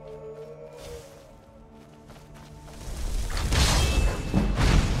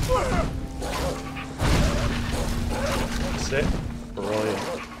 That's it.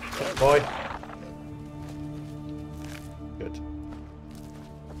 Brilliant. Good boy. Good.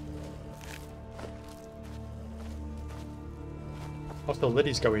 Also,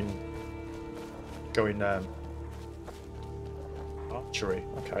 Liddy's going archery.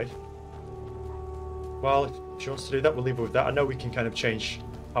 Okay. Well, if she wants to do that, we'll leave her with that. I know we can kind of change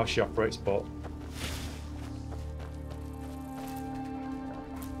how she operates, but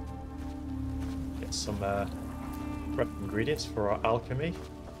get some prep ingredients for our alchemy.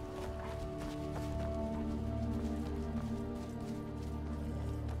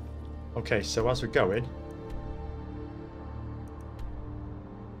 Okay, so as we're going,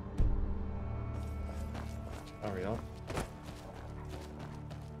 carry on.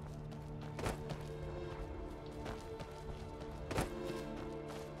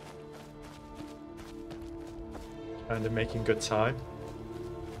 Kind of making good time.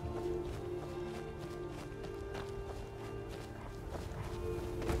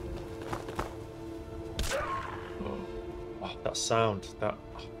 Oh, that sound, that.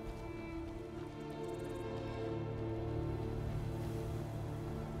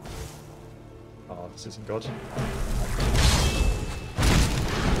 Oh, this isn't good.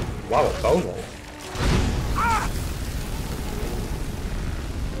 Wow, a bowler.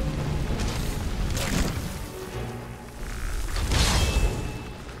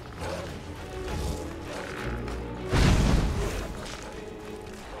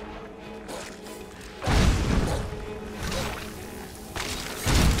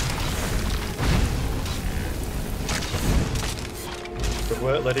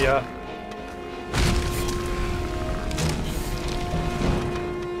 work, Lydia.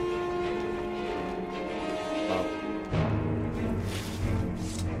 Oh.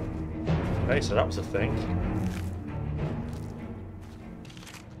 Okay, so that was a thing.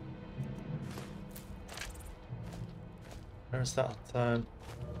 Where's that?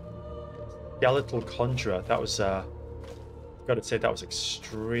 Skeletal conjurer. That was, I've got to say, that was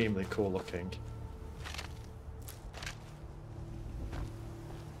extremely cool looking.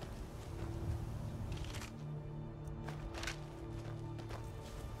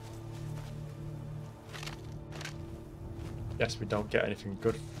 Guess we don't get anything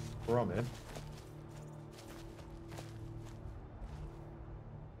good from him.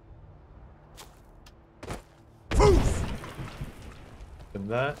 In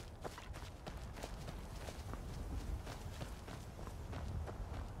there.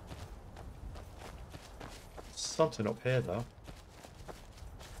 Something up here though.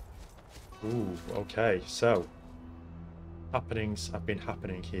 Ooh, okay, so happenings have been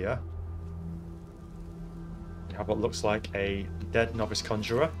happening here. We have what looks like a dead novice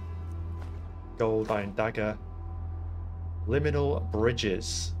conjurer, gold iron dagger, liminal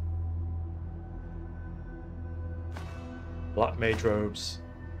bridges, black mage robes,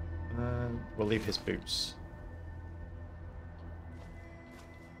 and we'll leave his boots.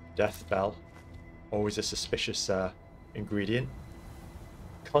 Death bell, always a suspicious ingredient.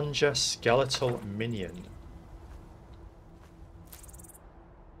 Conjure skeletal minion.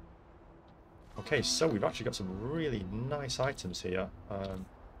 Okay, so we've actually got some really nice items here.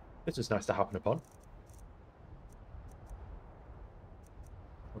 This is nice to happen upon.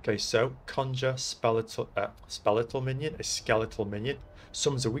 Okay, so conjure skeletal minion, a skeletal minion.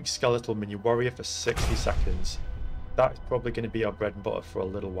 Summons a weak skeletal minion warrior for 60 seconds. That's probably going to be our bread and butter for a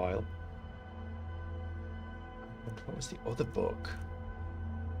little while. And what was the other book?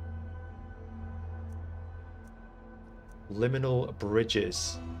 Liminal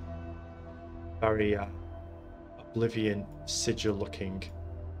Bridges. Very Oblivion sigil looking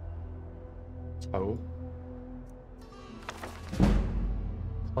tome.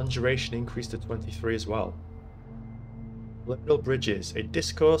 Conjuration increased to 23 as well. Liminal Bridges, a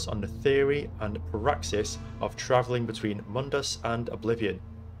discourse on the theory and praxis of travelling between Mundus and Oblivion.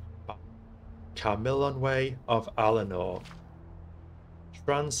 Camillonway of Alinor.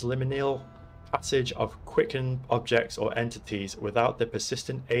 Transliminal passage of quickened objects or entities without the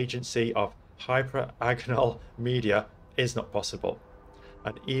persistent agency of hyperagonal media is not possible,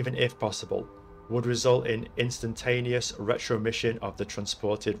 and even if possible, would result in instantaneous retromission of the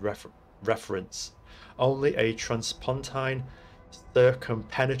transported reference. Only a transpontine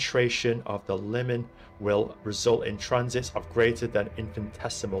circumpenetration of the limen will result in transits of greater than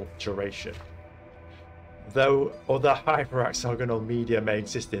infinitesimal duration. Though other hyperagonal media may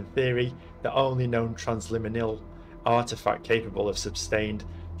exist in theory, the only known transliminal artifact capable of sustained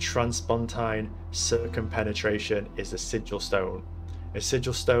transpontine circumpenetration is a sigil stone. A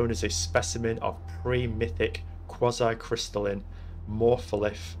sigil stone is a specimen of pre-mythic quasi-crystalline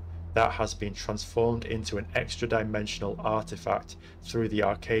morpholith that has been transformed into an extra-dimensional artifact through the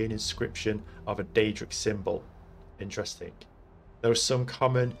arcane inscription of a Daedric symbol. Interesting. Though some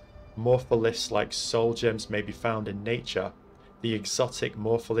common morpholiths like soul gems may be found in nature, the exotic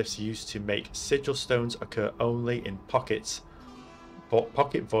morpholiths used to make sigil stones occur only in pocket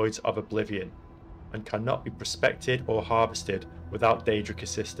voids of Oblivion, and cannot be prospected or harvested without Daedric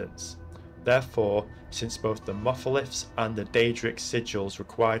assistance. Therefore, since both the morpholiths and the Daedric sigils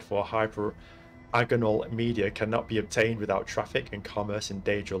required for hyperagonal media cannot be obtained without traffic and commerce in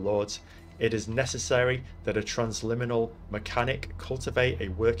Daedra lords, it is necessary that a transliminal mechanic cultivate a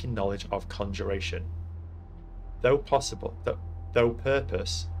working knowledge of conjuration. Though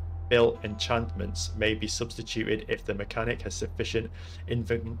purpose-built enchantments may be substituted if the mechanic has sufficient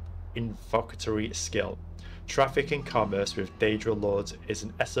invocatory skill. Traffic and commerce with Daedra lords is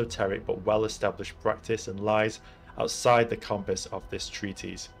an esoteric but well-established practice and lies outside the compass of this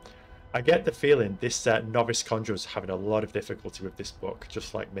treatise. I get the feeling this novice conjurer is having a lot of difficulty with this book,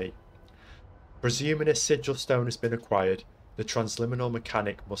 just like me. Presuming a sigil stone has been acquired, the transliminal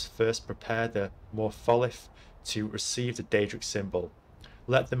mechanic must first prepare the morpholith to receive the Daedric symbol.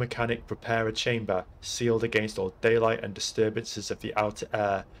 Let the mechanic prepare a chamber sealed against all daylight and disturbances of the outer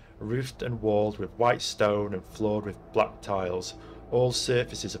air, roofed and walled with white stone and floored with black tiles. All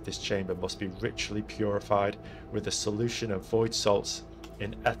surfaces of this chamber must be ritually purified with a solution of void salts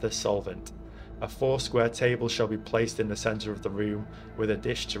in ether solvent. A 4-square table shall be placed in the centre of the room with a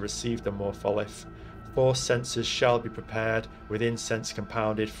dish to receive the morpholith. 4 censers shall be prepared with incense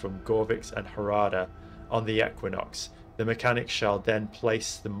compounded from Gorvix and Harada on the equinox. The mechanic shall then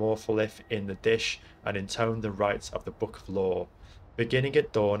place the morpholith in the dish and intone the rites of the Book of Lore, beginning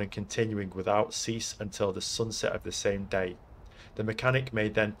at dawn and continuing without cease until the sunset of the same day. The mechanic may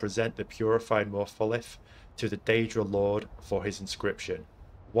then present the purified morpholith to the Daedra Lord for his inscription.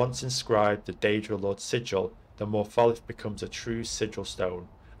 Once inscribed the Daedra Lord's sigil, the morpholith becomes a true sigil stone,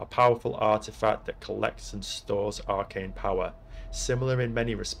 a powerful artifact that collects and stores arcane power, similar in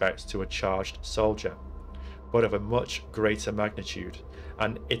many respects to a charged soldier, but of a much greater magnitude,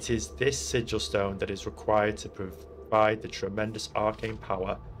 and it is this sigil stone that is required to provide the tremendous arcane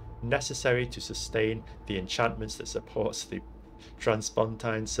power necessary to sustain the enchantments that supports the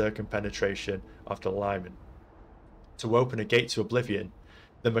transpontine circumpenetration of the Lyman. To open a gate to oblivion,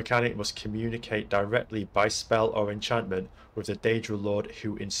 the mechanic must communicate directly by spell or enchantment with the Daedra Lord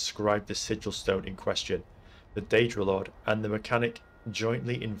who inscribed the sigil stone in question. The Daedra Lord and the mechanic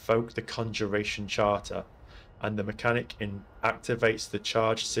jointly invoke the Conjuration Charter, and the mechanic activates the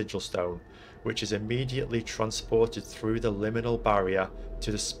charged sigil stone, which is immediately transported through the liminal barrier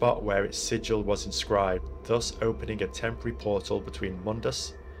to the spot where its sigil was inscribed, thus opening a temporary portal between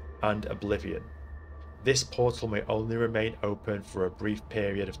Mundus and Oblivion. This portal may only remain open for a brief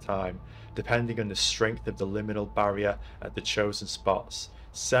period of time, depending on the strength of the liminal barrier at the chosen spots,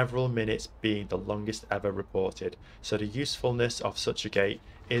 several minutes being the longest ever reported, so the usefulness of such a gate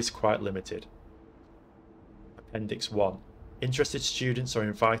is quite limited. Appendix 1. Interested students are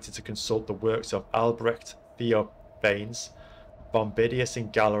invited to consult the works of Albrecht Theophanes, Bombidius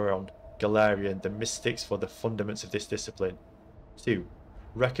and Galerion, the mystics, for the fundaments of this discipline. 2.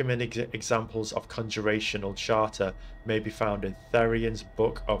 Recommended examples of conjurational charter may be found in Therion's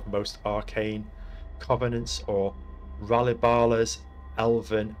Book of Most Arcane Covenants or Ralibala's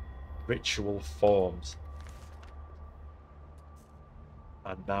Elven Ritual Forms.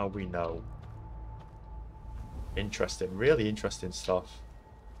 And now we know. Interesting, really interesting stuff.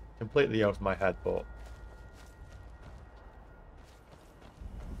 Completely over my head, but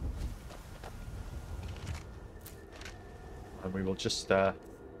and we will just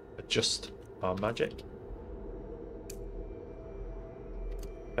adjust our magic.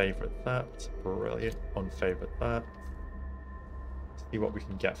 Favorite that, brilliant. Unfavorite that. See what we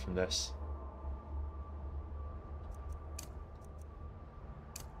can get from this.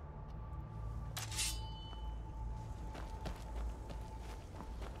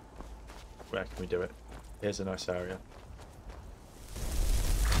 Where can we do it? Here's a nice area.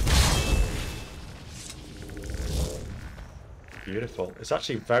 Beautiful. It's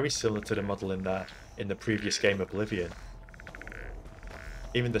actually very similar to the model in there in the previous game Oblivion.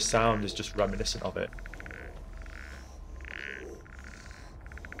 Even the sound is just reminiscent of it.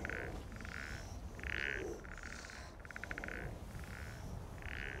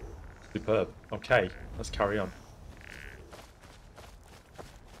 Superb. Okay, let's carry on.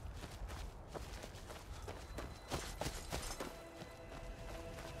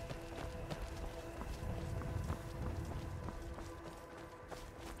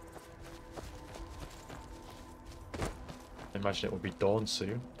 I imagine it will be dawn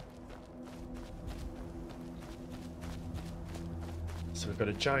soon. So we've got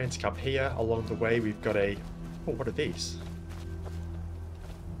a giant camp here. Along the way we've got a... Oh, what are these?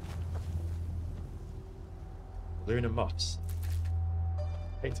 Lunar moths.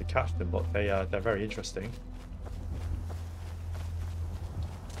 Hate to catch them, but they're very interesting.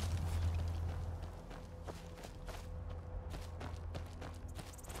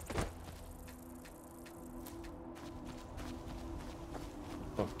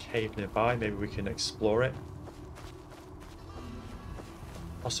 Cave nearby, maybe we can explore it.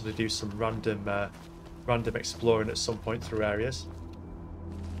 Possibly do some random exploring at some point through areas.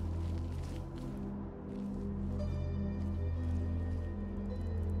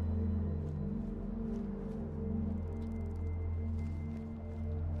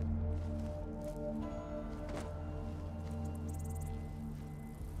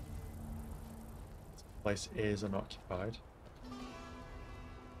 This place is unoccupied.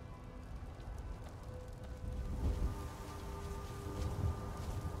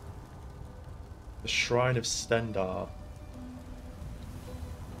 The Shrine of Stendar.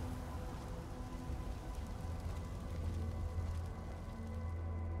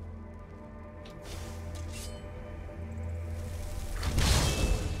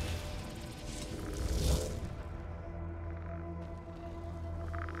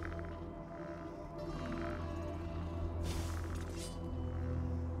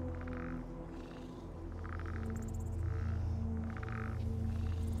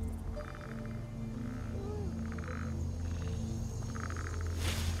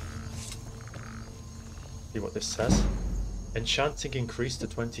 See what this says. Enchanting increased to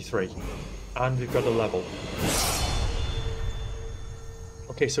 23. And we've got a level.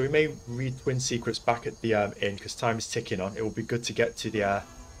 Okay, so we may read Twin Secrets back at the inn because time is ticking on. It will be good to get to the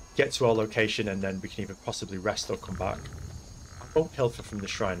get to our location, and then we can either possibly rest or come back. I won't pilfer from the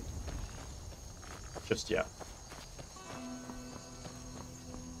shrine just yet.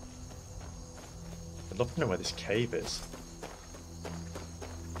 I'd love to know where this cave is.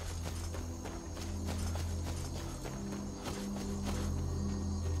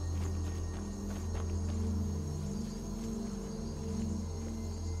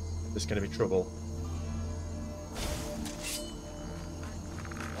 There's going to be trouble.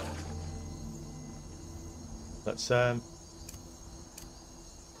 Let's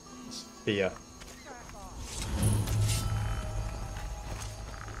spear.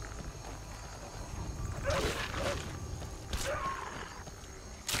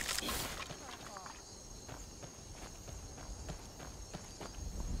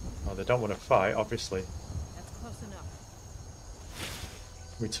 Oh, they don't want to fight, obviously. That's close enough.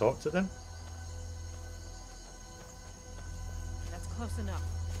 Can we talk to them? That's close enough.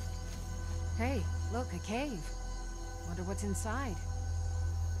 Hey, look, a cave. Wonder what's inside.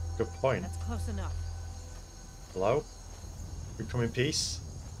 Good point. That's close enough. Hello? We come in peace?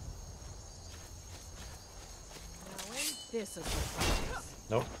 Now ain't this a surprise?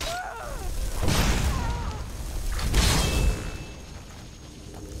 Nope.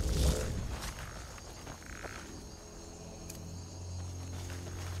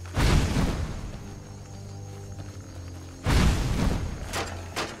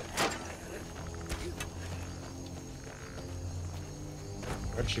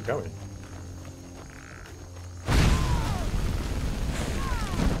 Where's she going?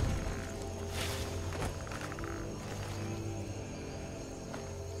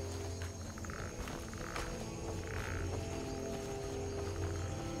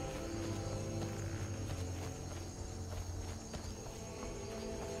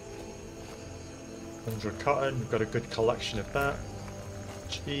 Cotton, we've got a good collection of that.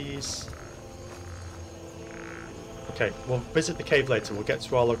 Cheese. Okay, we'll visit the cave later. We'll get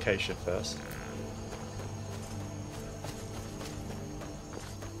to our location first.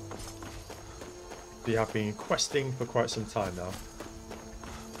 We have been questing for quite some time now.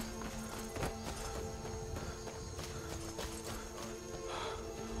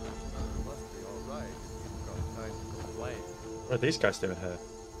 Must be all right if you've got time to complain. What are these guys doing here?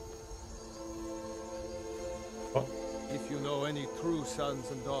 If you know any true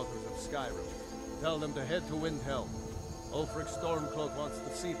sons and daughters of Skyrim, tell them to head to Windhelm. Ulfric Stormcloak wants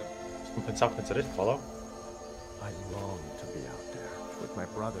to see them. Something's happened to this fellow. I long to be out there with my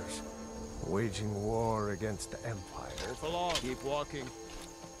brothers, waging war against the Empire. Move along. Keep walking.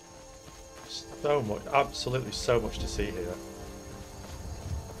 So much, absolutely so much to see here.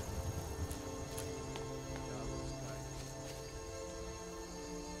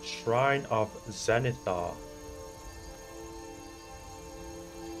 Shrine of Zenithar.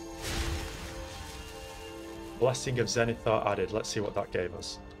 Blessing of Zenithar added. Let's see what that gave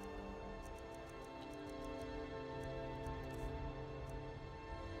us.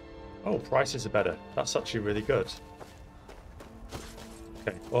 Oh, prices are better. That's actually really good.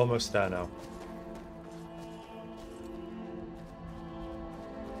 Okay, almost there now.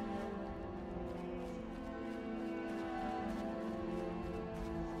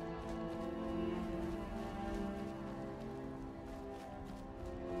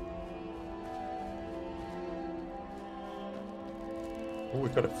 Oh,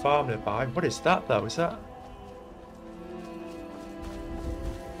 we've got a farm nearby. What is that though? Is that...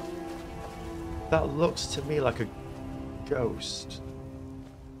 That looks to me like a ghost.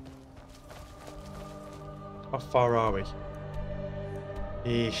 How far are we?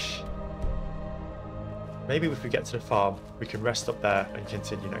 Eesh. Maybe if we get to the farm, we can rest up there and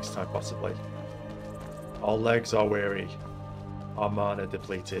continue next time, possibly. Our legs are weary. Our mana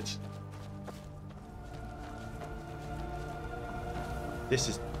depleted. This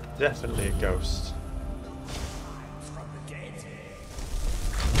is definitely a ghost.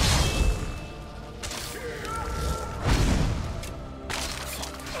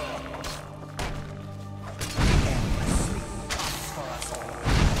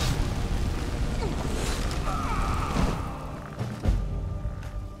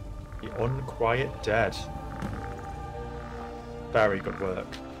 The Unquiet Dead. Very good work.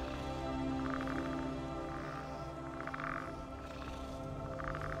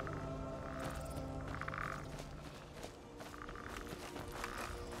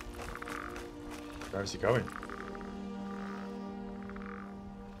 Where's he going?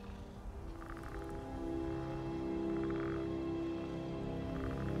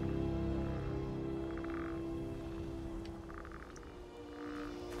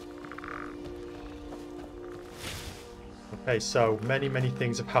 Okay, so many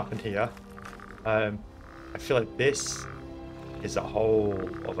things have happened here. I feel like this is a whole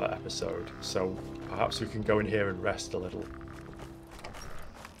other episode, so perhaps we can go in here and rest a little.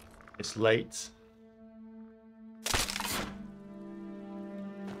 It's late.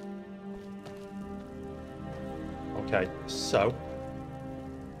 Okay, so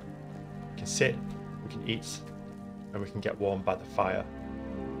we can sit, we can eat, and we can get warm by the fire.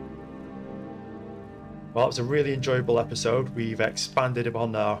 Well, it was a really enjoyable episode. We've expanded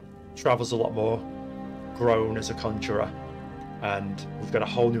upon our travels a lot more, grown as a conjurer, and we've got a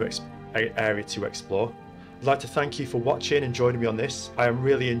whole new area to explore. I'd like to thank you for watching and joining me on this. I am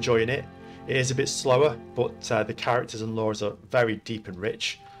really enjoying it. It is a bit slower, but the characters and lores are very deep and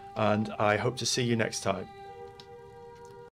rich, and I hope to see you next time.